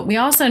 But we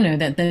also know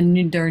that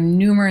there are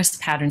numerous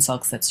pattern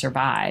silks that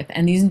survive,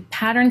 and these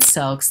pattern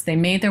silks, they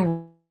made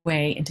their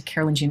way into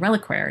Carolingian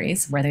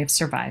reliquaries where they've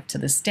survived to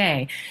this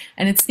day.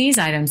 And it's these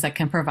items that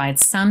can provide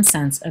some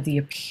sense of the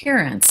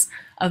appearance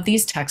of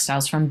these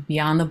textiles from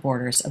beyond the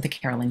borders of the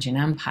Carolingian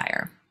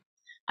Empire.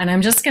 And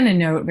I'm just going to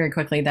note very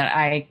quickly that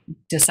I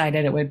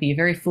decided it would be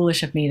very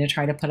foolish of me to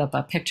try to put up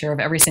a picture of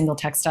every single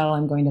textile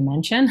I'm going to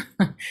mention.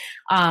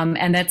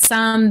 And that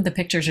the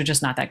pictures are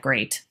just not that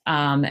great.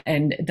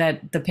 And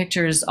that the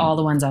pictures, all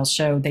the ones I'll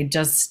show, they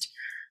just,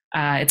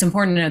 it's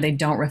important to know they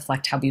don't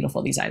reflect how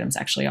beautiful these items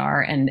actually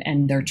are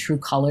and their true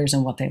colors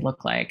and what they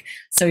look like.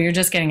 So you're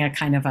just getting a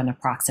kind of an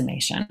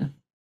approximation.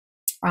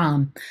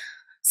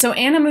 So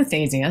Anna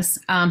Muthesius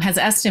has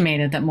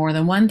estimated that more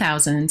than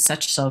 1,000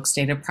 such silks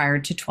dated prior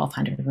to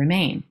 1200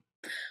 remain.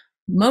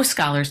 Most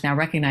scholars now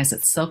recognize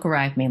that silk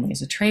arrived mainly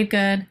as a trade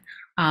good,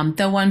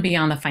 though one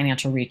beyond the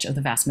financial reach of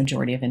the vast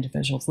majority of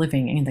individuals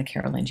living in the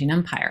Carolingian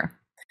Empire.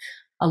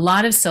 A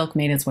lot of silk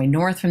made its way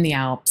north from the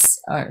Alps,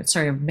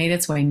 made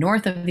its way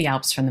north of the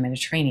Alps from the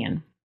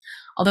Mediterranean.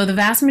 Although the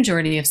vast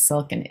majority of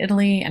silk in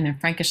Italy and in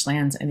Frankish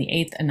lands in the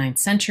 8th and 9th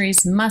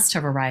centuries must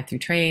have arrived through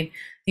trade,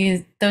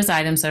 those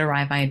items that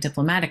arrived via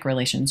diplomatic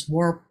relations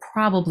were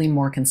probably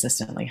more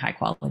consistently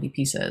high-quality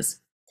pieces.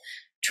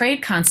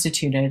 Trade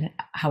constituted,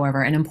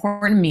 however, an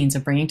important means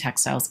of bringing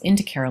textiles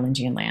into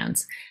Carolingian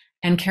lands,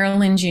 and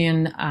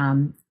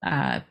Carolingian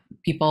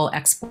people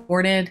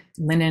exported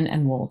linen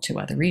and wool to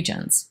other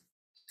regions.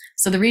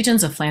 So the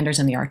regions of Flanders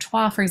and the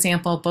Artois, for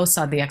example, both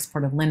saw the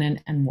export of linen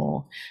and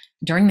wool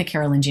during the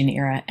Carolingian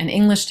era, and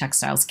English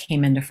textiles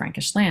came into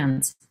Frankish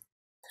lands.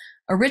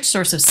 A rich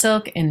source of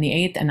silk in the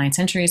 8th and 9th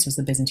centuries was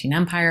the Byzantine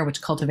Empire,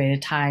 which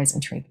cultivated ties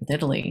and trade with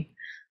Italy.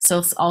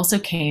 Silks also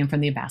came from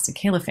the Abbasid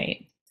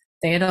Caliphate.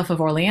 Theodulf of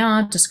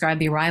Orleans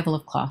described the arrival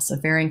of cloths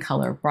of varying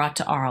color brought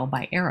to Arles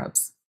by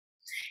Arabs.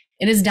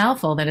 It is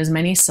doubtful that as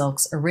many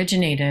silks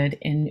originated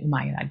in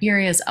Umayyad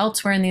Iberia as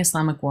elsewhere in the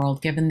Islamic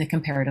world, given the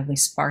comparatively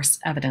sparse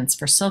evidence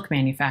for silk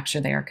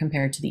manufacture there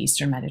compared to the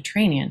Eastern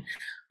Mediterranean,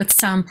 but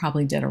some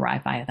probably did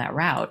arrive via that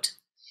route.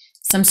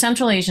 Some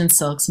Central Asian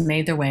silks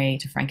made their way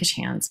to Frankish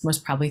hands,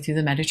 most probably through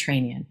the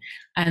Mediterranean,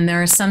 and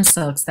there are some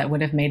silks that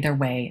would have made their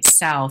way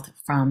south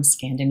from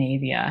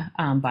Scandinavia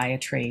by a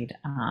trade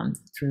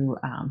through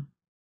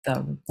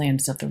the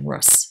lands of the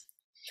Rus.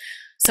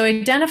 So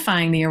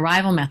identifying the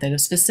arrival method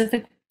of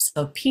specific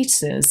silk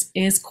pieces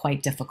is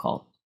quite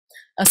difficult.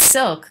 A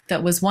silk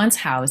that was once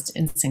housed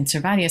in St.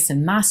 Servatius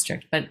in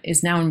Maastricht, but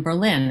is now in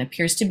Berlin,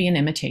 appears to be an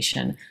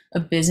imitation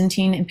of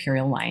Byzantine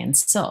imperial lion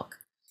silk.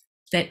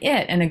 That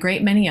it and a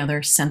great many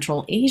other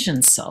Central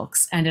Asian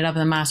silks ended up in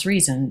the Mas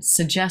region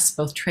suggests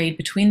both trade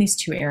between these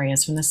two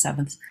areas from the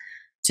 7th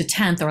to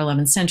 10th or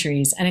 11th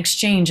centuries and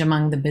exchange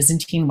among the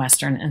Byzantine,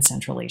 Western, and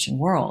Central Asian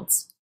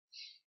worlds.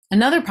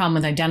 Another problem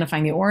with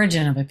identifying the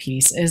origin of a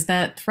piece is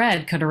that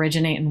thread could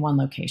originate in one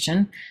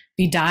location,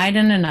 be dyed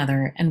in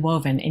another, and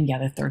woven in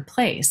yet a third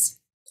place.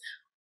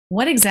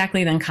 What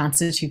exactly then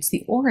constitutes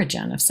the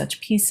origin of such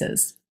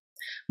pieces?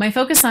 My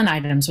focus on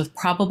items with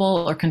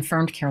probable or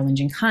confirmed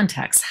Carolingian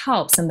context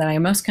helps in that I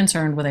am most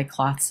concerned with a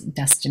cloth's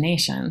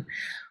destination.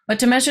 But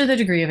to measure the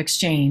degree of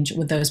exchange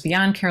with those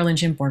beyond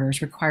Carolingian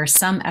borders requires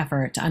some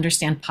effort to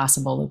understand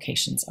possible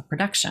locations of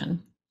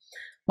production.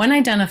 When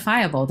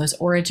identifiable, those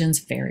origins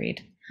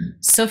varied.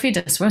 Sophie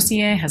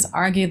Desrosiers has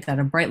argued that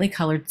a brightly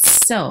colored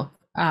silk,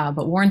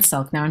 but worn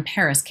silk now in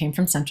Paris came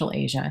from Central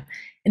Asia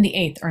in the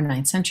 8th or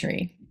 9th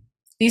century.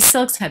 These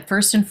silks had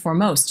first and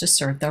foremost to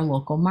serve their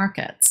local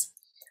markets.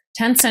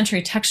 10th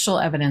century textual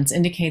evidence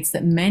indicates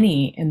that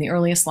many in the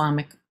early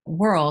Islamic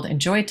world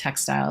enjoyed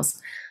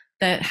textiles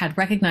that had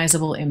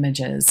recognizable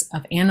images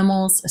of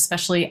animals,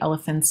 especially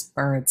elephants,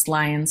 birds,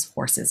 lions,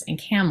 horses, and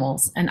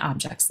camels, and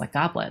objects like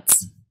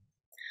goblets.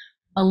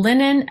 A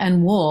linen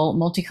and wool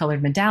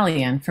multicolored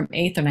medallion from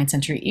 8th or 9th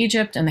century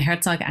Egypt and the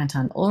Herzog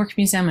Anton Ulrich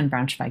Museum in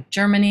Braunschweig,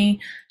 Germany,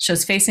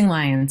 shows facing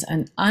lions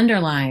and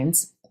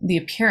underlines the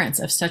appearance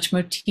of such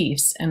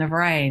motifs in a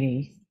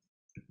variety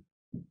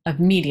of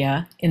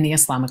media in the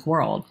Islamic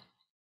world.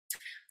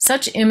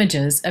 Such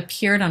images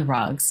appeared on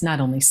rugs, not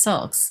only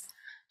silks.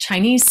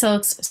 Chinese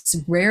silks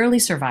rarely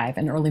survive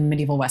in early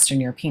medieval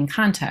Western European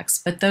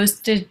contexts, but those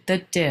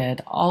that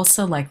did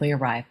also likely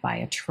arrive by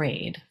a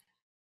trade.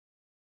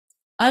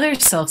 Other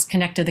silks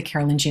connected the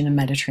Carolingian and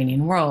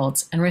Mediterranean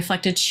worlds and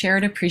reflected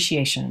shared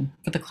appreciation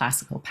for the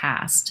classical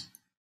past.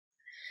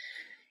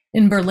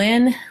 In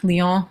Berlin,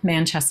 Lyon,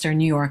 Manchester,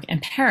 New York,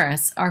 and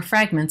Paris are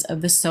fragments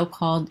of the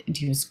so-called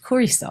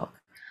Dioscuri silk,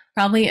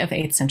 probably of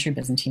 8th century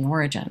Byzantine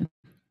origin,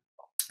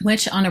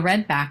 which on a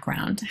red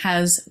background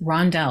has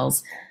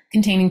rondelles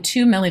containing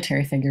two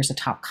military figures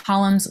atop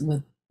columns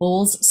with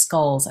bulls'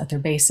 skulls at their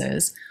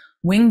bases,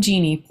 winged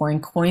genii pouring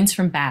coins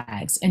from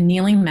bags, and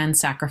kneeling men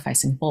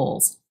sacrificing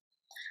bulls.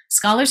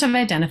 Scholars have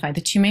identified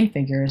the two main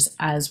figures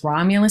as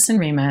Romulus and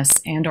Remus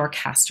and/or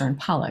Castor and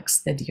Pollux,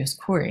 the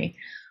Dioscuri,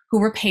 who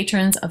were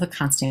patrons of the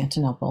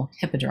Constantinople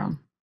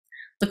Hippodrome.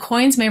 The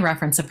coins may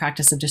reference the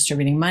practice of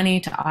distributing money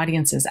to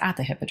audiences at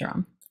the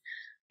Hippodrome.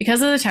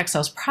 Because of the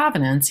textile's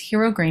provenance,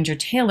 Hero Granger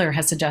Taylor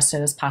has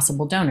suggested as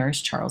possible donors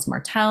Charles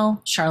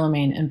Martel,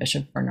 Charlemagne, and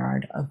Bishop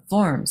Bernard of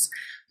Worms,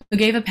 who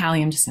gave a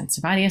pallium to St.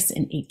 Servatius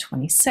in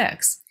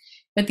 826.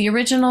 But the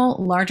original,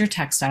 larger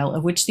textile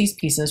of which these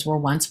pieces were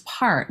once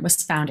part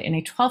was found in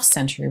a 12th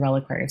century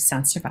reliquary of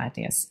St.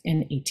 Servatius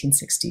in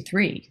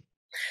 1863.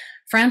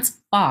 Franz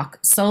Bach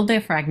sold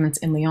their fragments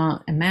in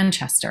Lyon and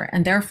Manchester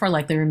and therefore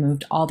likely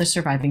removed all the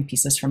surviving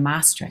pieces from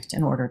Maastricht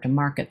in order to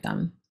market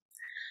them.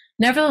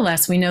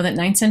 Nevertheless, we know that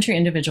 9th century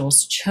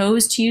individuals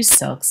chose to use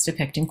silks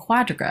depicting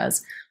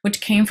quadrigas,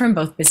 which came from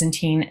both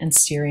Byzantine and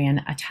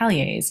Syrian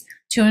ateliers,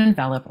 to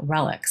envelop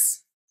relics.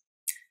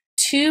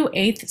 Two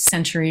 8th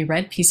century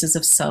red pieces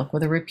of silk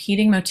with a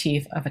repeating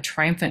motif of a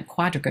triumphant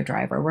quadriga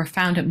driver were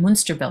found at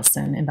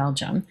Münsterbilsen in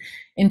Belgium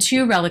in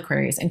two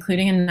reliquaries,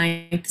 including a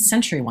 9th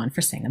century one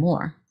for Saint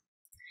Amour.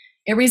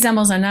 It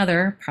resembles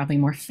another, probably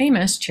more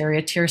famous,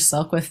 charioteer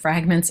silk with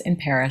fragments in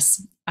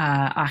Paris,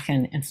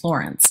 Aachen, and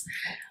Florence,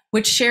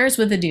 which shares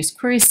with the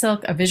Dioscuri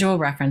silk a visual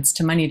reference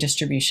to money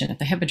distribution at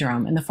the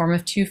Hippodrome in the form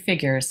of two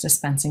figures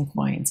dispensing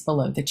coins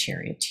below the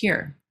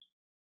charioteer.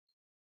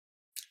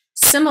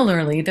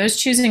 Similarly, those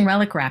choosing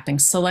relic wrapping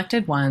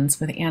selected ones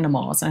with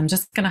animals. I'm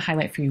just going to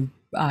highlight for you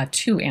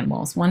two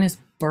animals. One is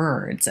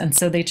birds, and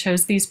so they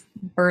chose these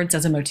birds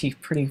as a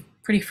motif pretty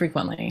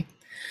frequently.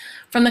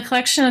 From the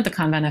collection of the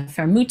convent of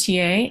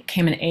Fermoutier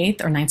came an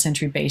 8th or 9th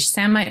century beige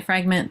samite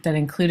fragment that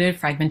included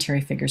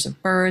fragmentary figures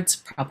of birds,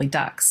 probably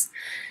ducks.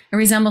 It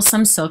resembles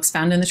some silks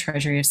found in the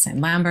treasury of St.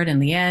 Lambert in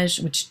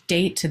Liège, which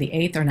date to the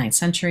 8th or 9th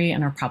century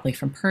and are probably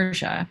from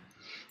Persia.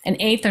 An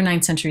 8th or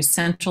 9th century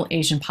Central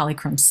Asian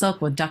polychrome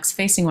silk with ducks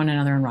facing one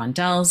another in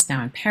rondelles,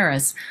 now in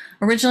Paris,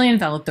 originally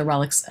enveloped the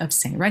relics of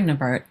Saint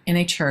Regnobert in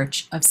a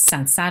church of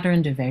Saint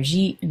Saturn de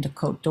Vergy in the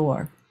Côte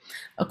d'Or,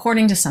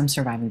 according to some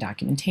surviving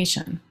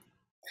documentation.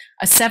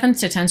 A 7th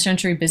to 10th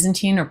century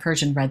Byzantine or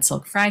Persian red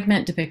silk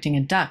fragment depicting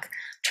a duck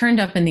turned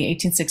up in the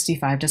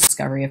 1865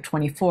 discovery of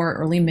 24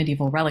 early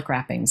medieval relic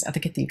wrappings at the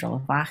Cathedral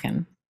of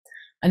Aachen.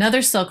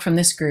 Another silk from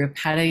this group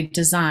had a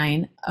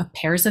design of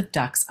pairs of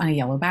ducks on a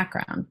yellow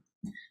background.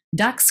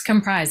 Ducks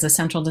comprise the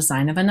central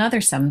design of another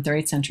 7th or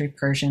 8th century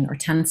Persian or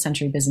 10th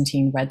century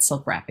Byzantine red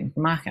silk wrapping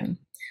from Aachen.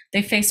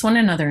 They face one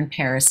another in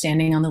pairs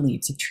standing on the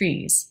leaves of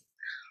trees.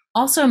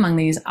 Also among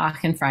these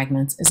Aachen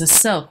fragments is a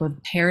silk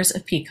with pairs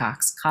of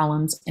peacocks,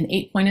 columns, and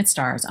 8-pointed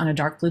stars on a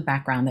dark blue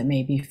background that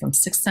may be from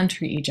 6th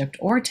century Egypt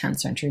or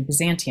 10th century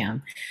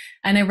Byzantium,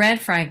 and a red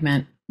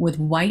fragment with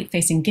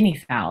white-facing guinea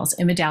fowls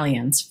and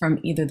medallions from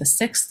either the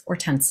 6th or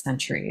 10th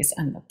centuries,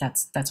 and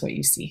that's what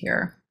you see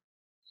here.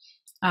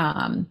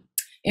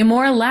 A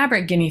more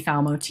elaborate guinea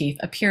fowl motif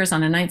appears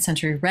on a 9th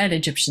century red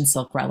Egyptian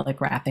silk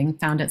relic wrapping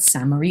found at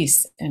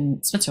Saint-Maurice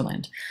in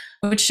Switzerland,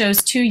 which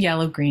shows 2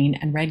 yellow, green,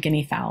 and red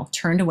guinea fowl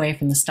turned away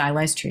from the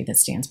stylized tree that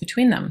stands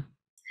between them.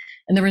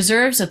 In the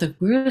reserves of the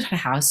Gruyère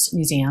House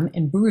Museum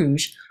in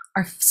Bruges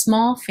are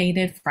small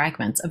faded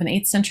fragments of an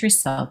 8th century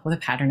silk with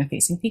a pattern of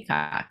facing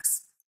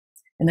peacocks.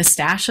 In the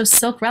stash of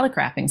silk relic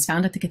wrappings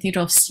found at the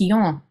Cathedral of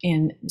Sion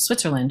in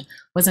Switzerland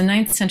was a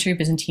 9th century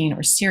Byzantine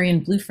or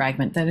Syrian blue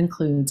fragment that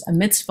includes,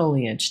 amidst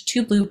foliage,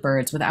 2 blue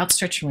birds with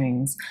outstretched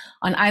wings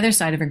on either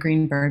side of a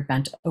green bird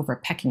bent over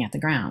pecking at the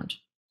ground.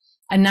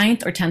 A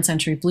 9th or 10th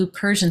century blue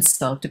Persian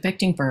silk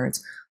depicting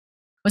birds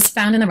was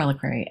found in the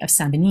reliquary of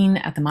Saint-Benin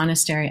at the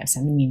monastery of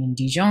Saint-Benin in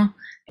Dijon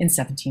in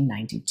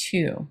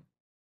 1792.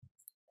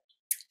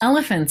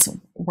 Elephants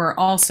were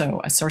also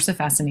a source of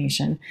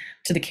fascination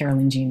to the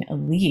Carolingian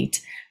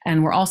elite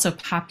and were also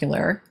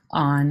popular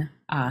on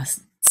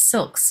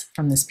silks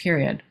from this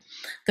period.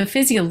 The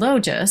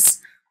Physiologus,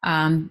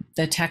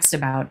 the text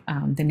about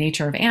the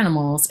nature of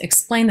animals,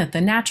 explained that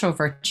the natural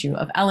virtue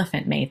of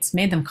elephant mates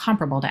made them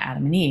comparable to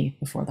Adam and Eve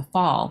before the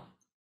fall.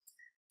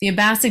 The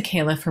Abbasid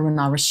Caliph Harun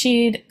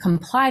al-Rashid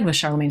complied with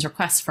Charlemagne's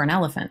request for an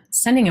elephant,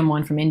 sending him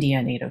one from India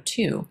in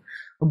 802.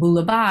 Abu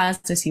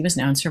Labaz, as he was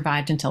known,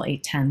 survived until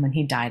 810 when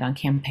he died on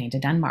campaign to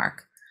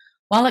Denmark.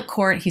 While at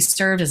court, he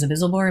served as a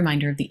visible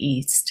reminder of the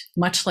East,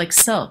 much like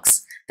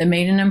silks that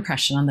made an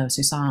impression on those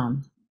who saw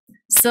him.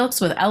 Silks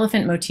with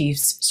elephant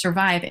motifs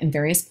survive in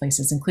various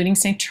places, including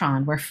St.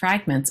 Tron, where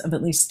fragments of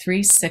at least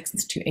 3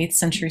 6th to 8th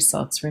century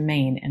silks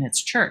remain in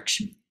its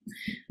church.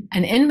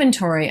 An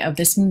inventory of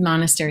this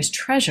monastery's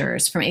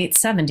treasures from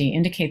 870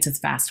 indicates its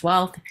vast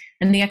wealth,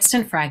 and the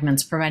extant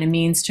fragments provide a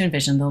means to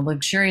envision the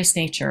luxurious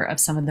nature of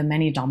some of the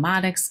many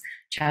dalmatics,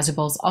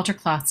 chasubles, altar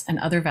cloths, and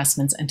other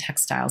vestments and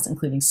textiles,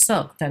 including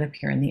silk, that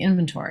appear in the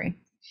inventory.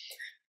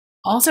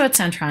 Also at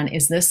Centron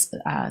is this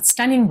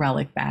stunning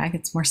relic bag.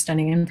 It's more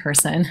stunning in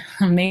person,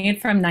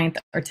 made from 9th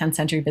or 10th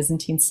century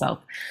Byzantine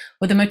silk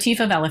with a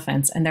motif of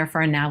elephants and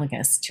therefore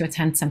analogous to a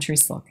 10th century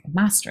silk of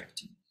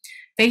Maastricht.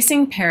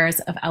 Facing pairs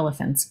of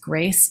elephants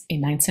grace a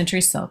 9th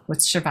century silk which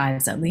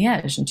survives at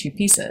Liège in 2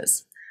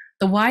 pieces.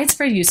 The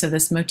widespread use of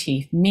this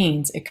motif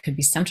means it could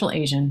be Central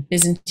Asian,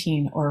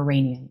 Byzantine, or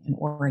Iranian in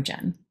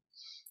origin.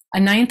 A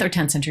 9th or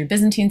 10th century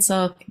Byzantine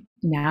silk,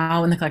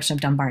 now in the collection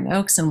of Dunbar and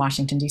Oaks in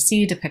Washington,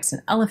 D.C., depicts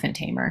an elephant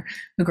tamer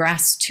who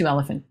grasps 2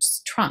 elephant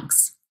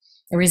trunks.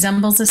 It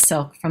resembles a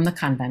silk from the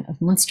convent of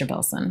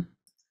Münsterbilsen.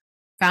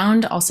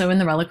 Found also in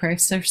the reliquary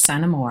of Sir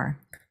Saint-Amour,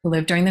 who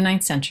lived during the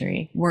 9th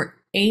century, were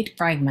 8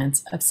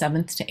 fragments of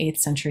 7th to 8th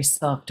century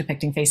silk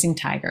depicting facing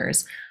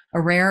tigers,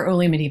 a rare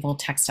early medieval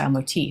textile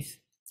motif.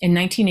 In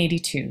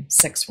 1982,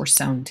 6 were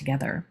sewn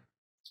together.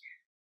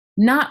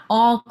 Not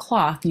all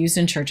cloth used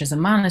in churches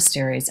and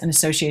monasteries in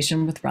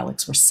association with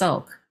relics were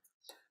silk.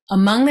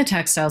 Among the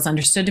textiles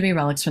understood to be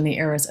relics from the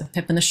eras of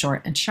Pippin the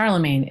Short and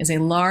Charlemagne is a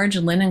large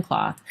linen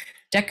cloth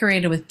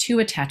decorated with 2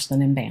 attached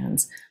linen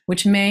bands,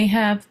 which may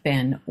have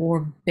been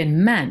or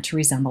been meant to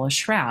resemble a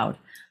shroud,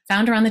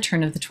 found around the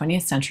turn of the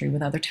 20th century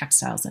with other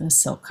textiles in a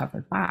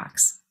silk-covered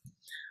box.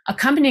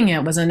 Accompanying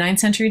it was a 9th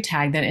century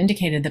tag that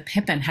indicated that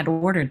Pippin had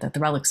ordered that the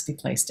relics be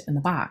placed in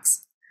the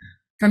box.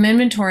 From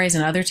inventories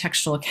and other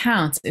textual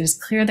accounts, it is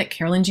clear that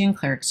Carolingian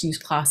clerics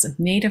used cloths of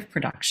native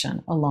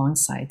production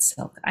alongside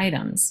silk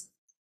items.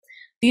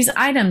 These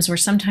items were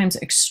sometimes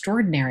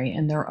extraordinary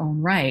in their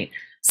own right,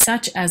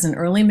 such as an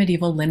early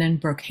medieval linen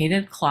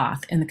brocaded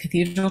cloth in the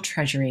cathedral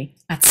treasury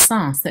at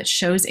Sens that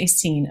shows a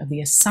scene of the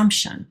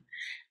Assumption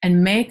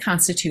and may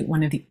constitute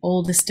one of the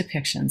oldest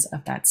depictions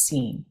of that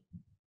scene.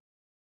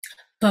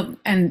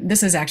 And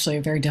this is actually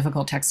a very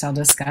difficult textile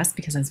to discuss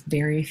because there's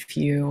very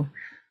few,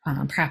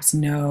 perhaps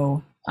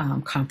no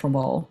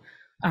comparable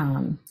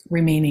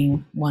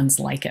remaining ones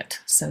like it.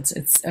 So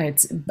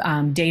it's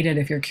dated,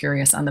 if you're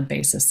curious, on the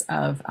basis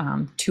of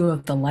 2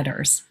 of the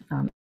letters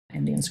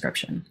in the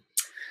inscription.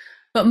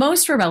 But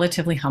most were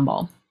relatively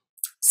humble,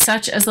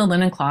 such as the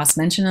linen cloths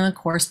mentioned in the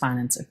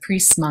correspondence of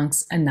priests,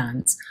 monks, and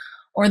nuns,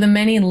 or the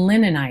many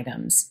linen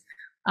items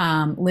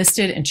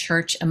listed in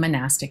church and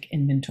monastic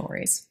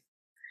inventories.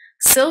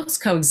 Silk's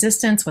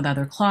coexistence with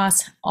other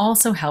cloths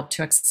also helped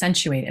to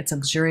accentuate its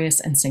luxurious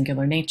and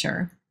singular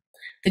nature.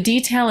 The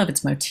detail of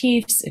its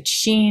motifs, its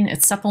sheen,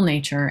 its supple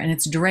nature, and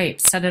its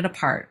drapes set it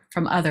apart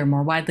from other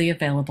more widely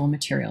available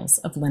materials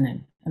of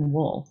linen and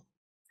wool.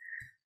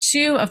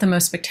 2 of the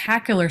most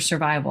spectacular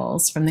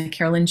survivals from the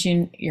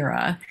Carolingian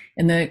era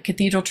in the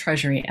cathedral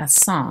treasury at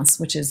Sens,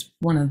 which is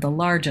one of the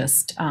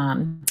largest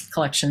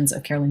collections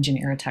of Carolingian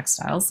era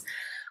textiles,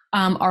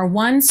 are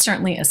one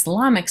certainly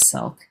Islamic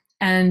silk,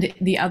 and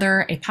the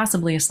other a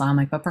possibly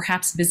Islamic, but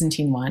perhaps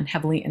Byzantine one,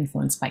 heavily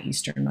influenced by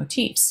Eastern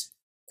motifs.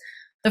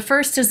 The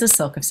first is the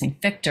silk of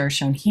St. Victor,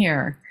 shown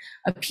here,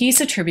 a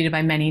piece attributed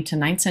by many to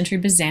 9th century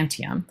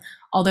Byzantium,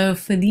 although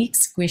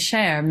Félix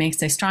Guicher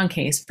makes a strong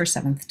case for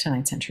 7th to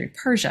 9th century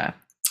Persia.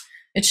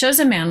 It shows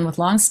a man with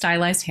long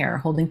stylized hair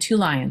holding 2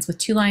 lions, with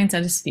 2 lions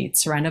at his feet,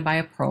 surrounded by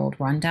a pearled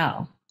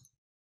rondelle.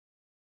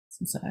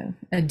 This is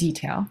a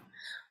detail.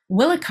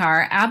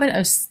 Willicar, abbot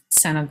of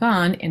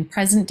Saint-Agon in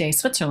present-day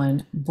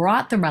Switzerland,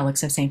 brought the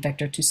relics of Saint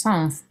Victor to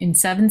Sens in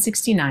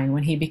 769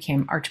 when he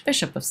became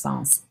Archbishop of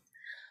Sens.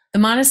 The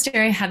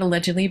monastery had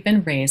allegedly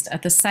been raised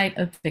at the site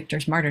of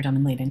Victor's martyrdom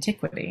in late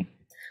antiquity.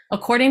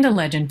 According to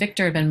legend,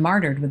 Victor had been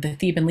martyred with the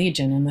Theban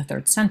legion in the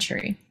 3rd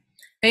century.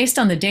 Based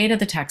on the date of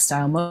the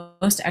textile,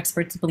 most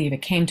experts believe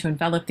it came to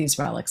envelop these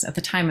relics at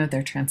the time of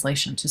their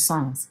translation to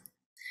Sens.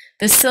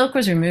 The silk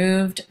was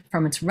removed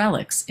from its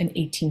relics in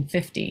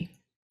 1850.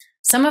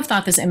 Some have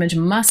thought this image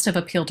must have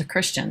appealed to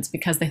Christians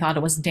because they thought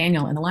it was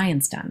Daniel in the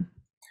lion's den.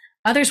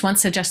 Others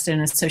once suggested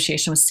an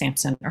association with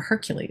Samson or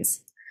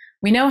Hercules.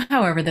 We know,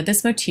 however, that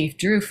this motif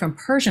drew from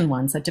Persian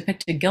ones that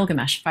depicted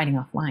Gilgamesh fighting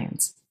off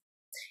lions.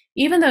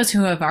 Even those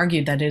who have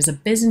argued that it is a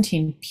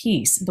Byzantine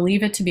piece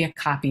believe it to be a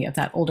copy of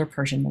that older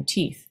Persian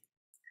motif.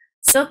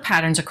 Silk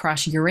patterns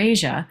across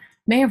Eurasia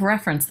may have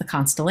referenced the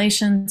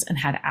constellations and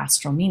had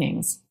astral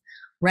meanings.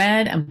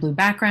 Red and blue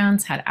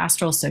backgrounds had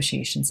astral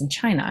associations in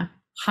China.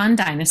 Han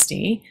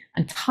Dynasty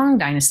and Tang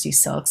Dynasty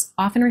silks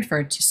often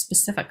referred to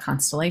specific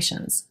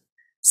constellations.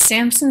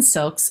 Samson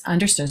silks,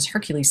 understood as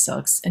Hercules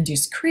silks, and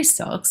Douce-Cree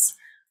silks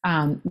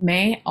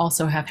may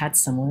also have had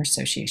similar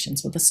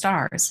associations with the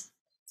stars.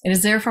 It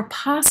is therefore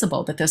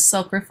possible that this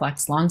silk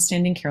reflects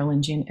long-standing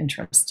Carolingian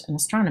interest in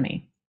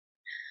astronomy.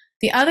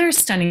 The other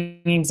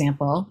stunning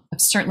example of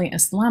certainly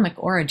Islamic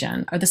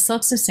origin are the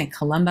silks of St.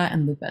 Columba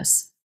and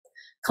Lupus.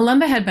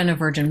 Columba had been a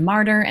virgin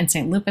martyr, and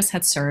St. Lupus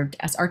had served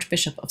as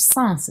Archbishop of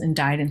Sens and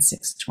died in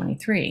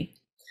 623.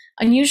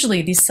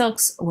 Unusually, these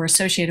silks were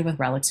associated with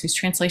relics whose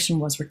translation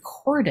was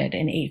recorded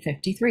in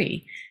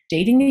 853,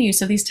 dating the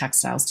use of these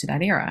textiles to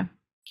that era.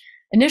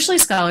 Initially,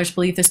 scholars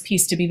believed this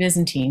piece to be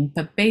Byzantine,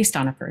 but based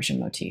on a Persian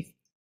motif.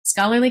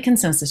 Scholarly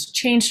consensus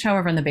changed,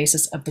 however, on the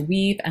basis of the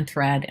weave and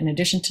thread, in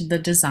addition to the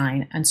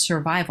design and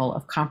survival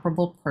of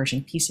comparable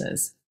Persian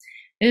pieces.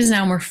 It is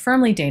now more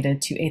firmly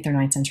dated to 8th or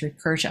 9th century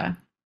Persia.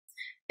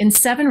 In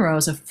 7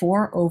 rows of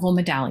 4 oval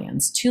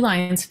medallions, 2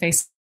 lions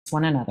face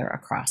one another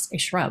across a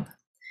shrub.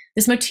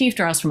 This motif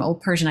draws from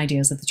old Persian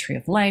ideas of the tree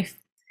of life.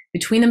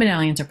 Between the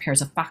medallions are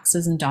pairs of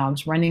foxes and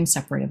dogs running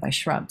separated by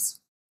shrubs.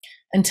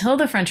 Until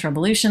the French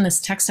Revolution, this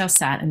textile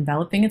sat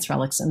enveloping its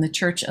relics in the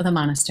church of the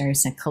monastery of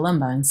St.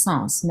 Columba in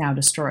Sens, now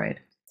destroyed.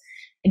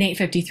 In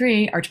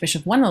 853,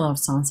 Archbishop Wendell of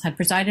Sens had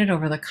presided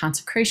over the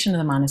consecration of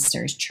the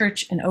monastery's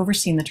church and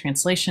overseen the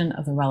translation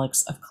of the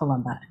relics of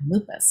Columba and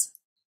Lupus.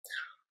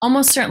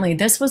 Almost certainly,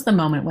 this was the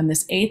moment when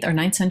this 8th or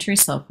 9th century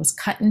silk was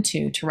cut in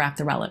two to wrap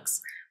the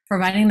relics,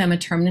 providing them a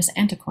terminus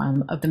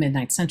antiquum of the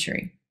mid-9th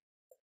century.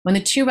 When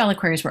the 2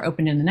 reliquaries were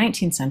opened in the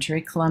 19th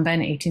century, Columba in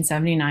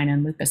 1879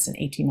 and Lupus in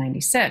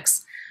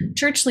 1896,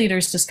 church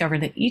leaders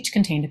discovered that each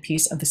contained a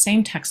piece of the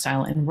same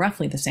textile in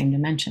roughly the same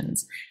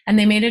dimensions, and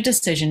they made a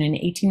decision in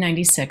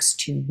 1896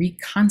 to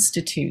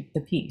reconstitute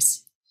the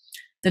piece.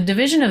 The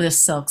division of this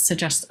silk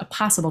suggests a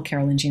possible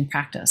Carolingian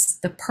practice,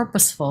 the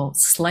purposeful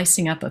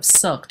slicing up of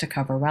silk to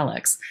cover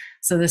relics.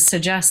 So this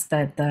suggests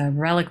that the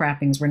relic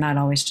wrappings were not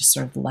always just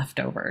sort of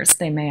leftovers.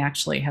 They may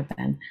actually have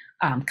been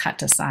cut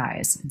to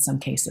size in some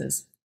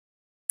cases.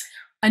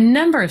 A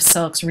number of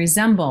silks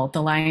resemble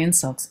the lion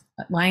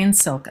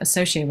silk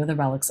associated with the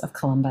relics of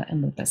Columba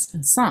and Lupus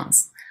and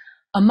Sens.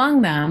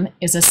 Among them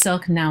is a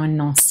silk now in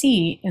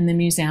Nancy in the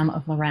Museum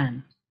of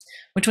Lorraine,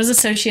 which was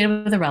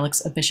associated with the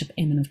relics of Bishop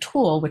Aymon of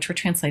Toul, which were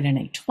translated in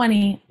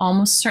 820,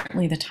 almost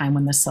certainly the time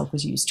when the silk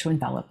was used to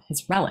envelop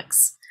his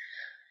relics.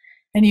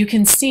 And you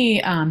can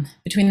see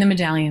between the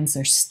medallions,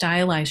 there's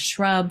stylized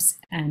shrubs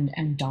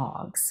and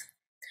dogs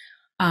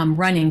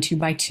running 2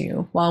 by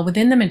 2, while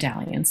within the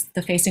medallions,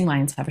 the facing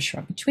lions have a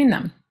shrub between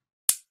them.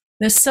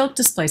 This silk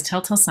displays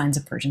telltale signs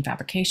of Persian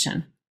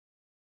fabrication.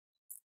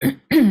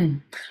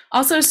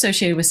 Also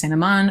associated with Saint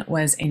Amand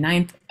was a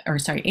 8th or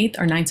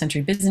 9th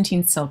century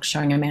Byzantine silk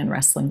showing a man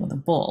wrestling with a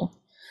bull.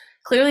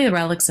 Clearly, the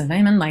relics of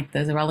Aymon, like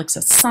the relics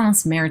of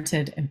Sens,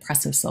 merited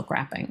impressive silk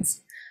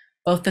wrappings.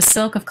 Both the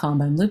silk of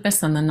Columba and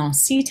Lupus and the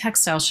Nancy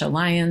textiles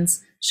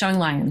showing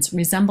lions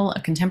resemble a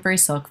contemporary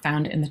silk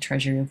found in the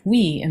treasury of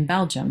Huy in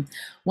Belgium,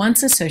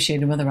 once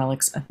associated with the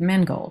relics of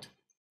Mangold.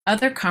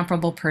 Other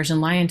comparable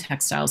Persian lion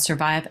textiles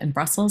survive in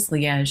Brussels,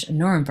 Liège, and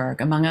Nuremberg,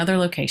 among other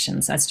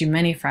locations, as do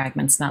many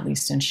fragments, not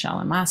least in Schell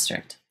and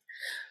Maastricht.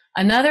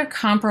 Another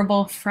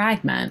comparable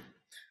fragment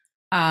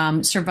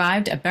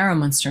survived at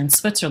Barrow-Munster in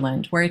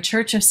Switzerland, where a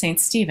church of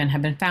St. Stephen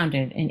had been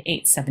founded in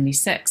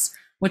 876,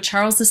 which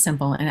Charles the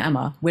Simple and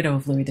Emma, widow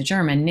of Louis the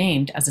German,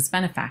 named as its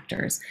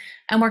benefactors,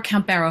 and where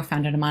Count Barrow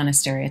founded a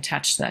monastery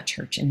attached to that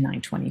church in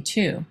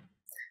 922.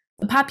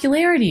 The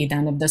popularity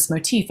then of this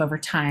motif over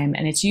time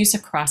and its use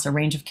across a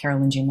range of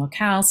Carolingian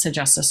locales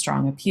suggests a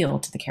strong appeal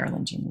to the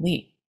Carolingian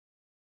elite.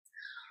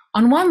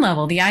 On one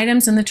level, the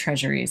items in the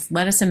treasuries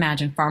let us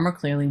imagine far more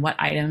clearly what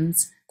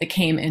items that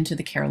came into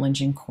the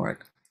Carolingian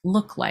court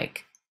look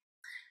like.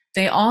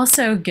 They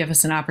also give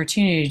us an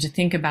opportunity to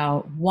think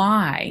about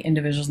why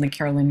individuals in the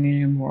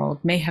Carolingian world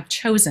may have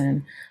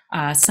chosen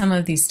some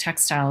of these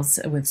textiles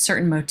with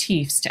certain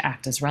motifs to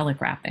act as relic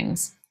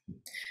wrappings.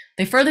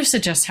 They further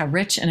suggest how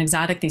rich and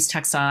exotic these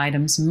textile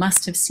items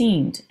must have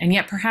seemed, and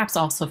yet perhaps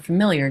also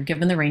familiar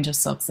given the range of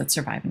silks that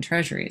survive in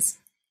treasuries.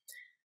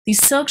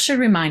 These silks should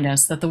remind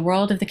us that the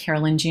world of the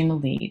Carolingian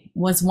elite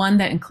was one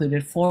that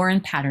included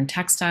foreign patterned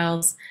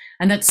textiles,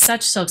 and that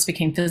such silks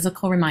became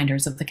physical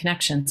reminders of the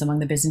connections among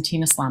the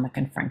Byzantine, Islamic,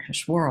 and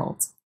Frankish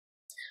worlds.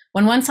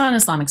 When one saw an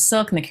Islamic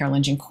silk in the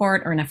Carolingian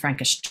court or in a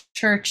Frankish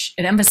church,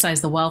 it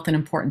emphasized the wealth and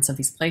importance of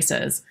these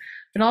places,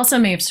 but also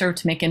may have served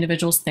to make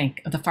individuals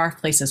think of the far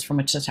places from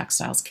which the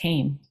textiles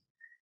came.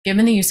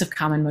 Given the use of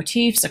common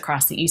motifs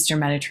across the Eastern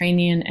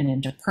Mediterranean and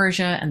into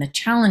Persia, and the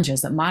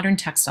challenges that modern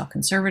textile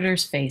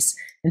conservators face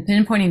in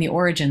pinpointing the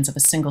origins of a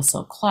single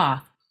silk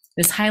cloth,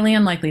 it is highly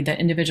unlikely that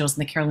individuals in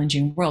the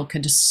Carolingian world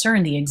could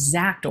discern the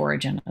exact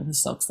origin of the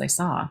silks they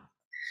saw.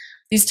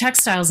 These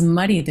textiles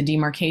muddy the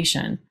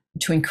demarcation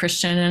between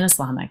Christian and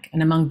Islamic,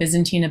 and among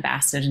Byzantine,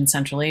 Abbasid, and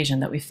Central Asian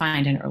that we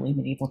find in early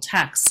medieval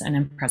texts and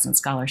in present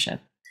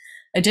scholarship.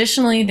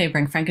 Additionally, they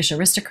bring Frankish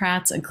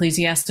aristocrats,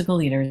 ecclesiastical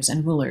leaders,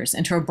 and rulers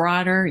into a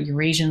broader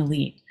Eurasian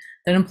elite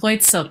that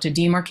employed silk to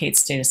demarcate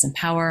status and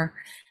power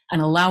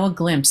and allow a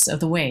glimpse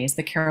of the ways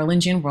the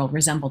Carolingian world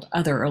resembled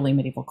other early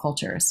medieval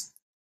cultures.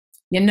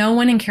 Yet no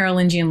one in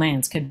Carolingian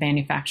lands could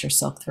manufacture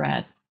silk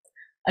thread.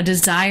 A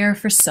desire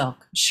for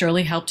silk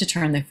surely helped to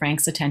turn the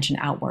Franks' attention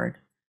outward,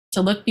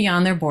 to look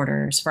beyond their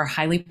borders for a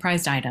highly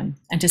prized item,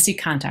 and to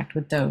seek contact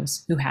with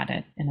those who had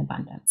it in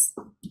abundance.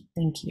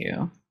 Thank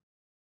you.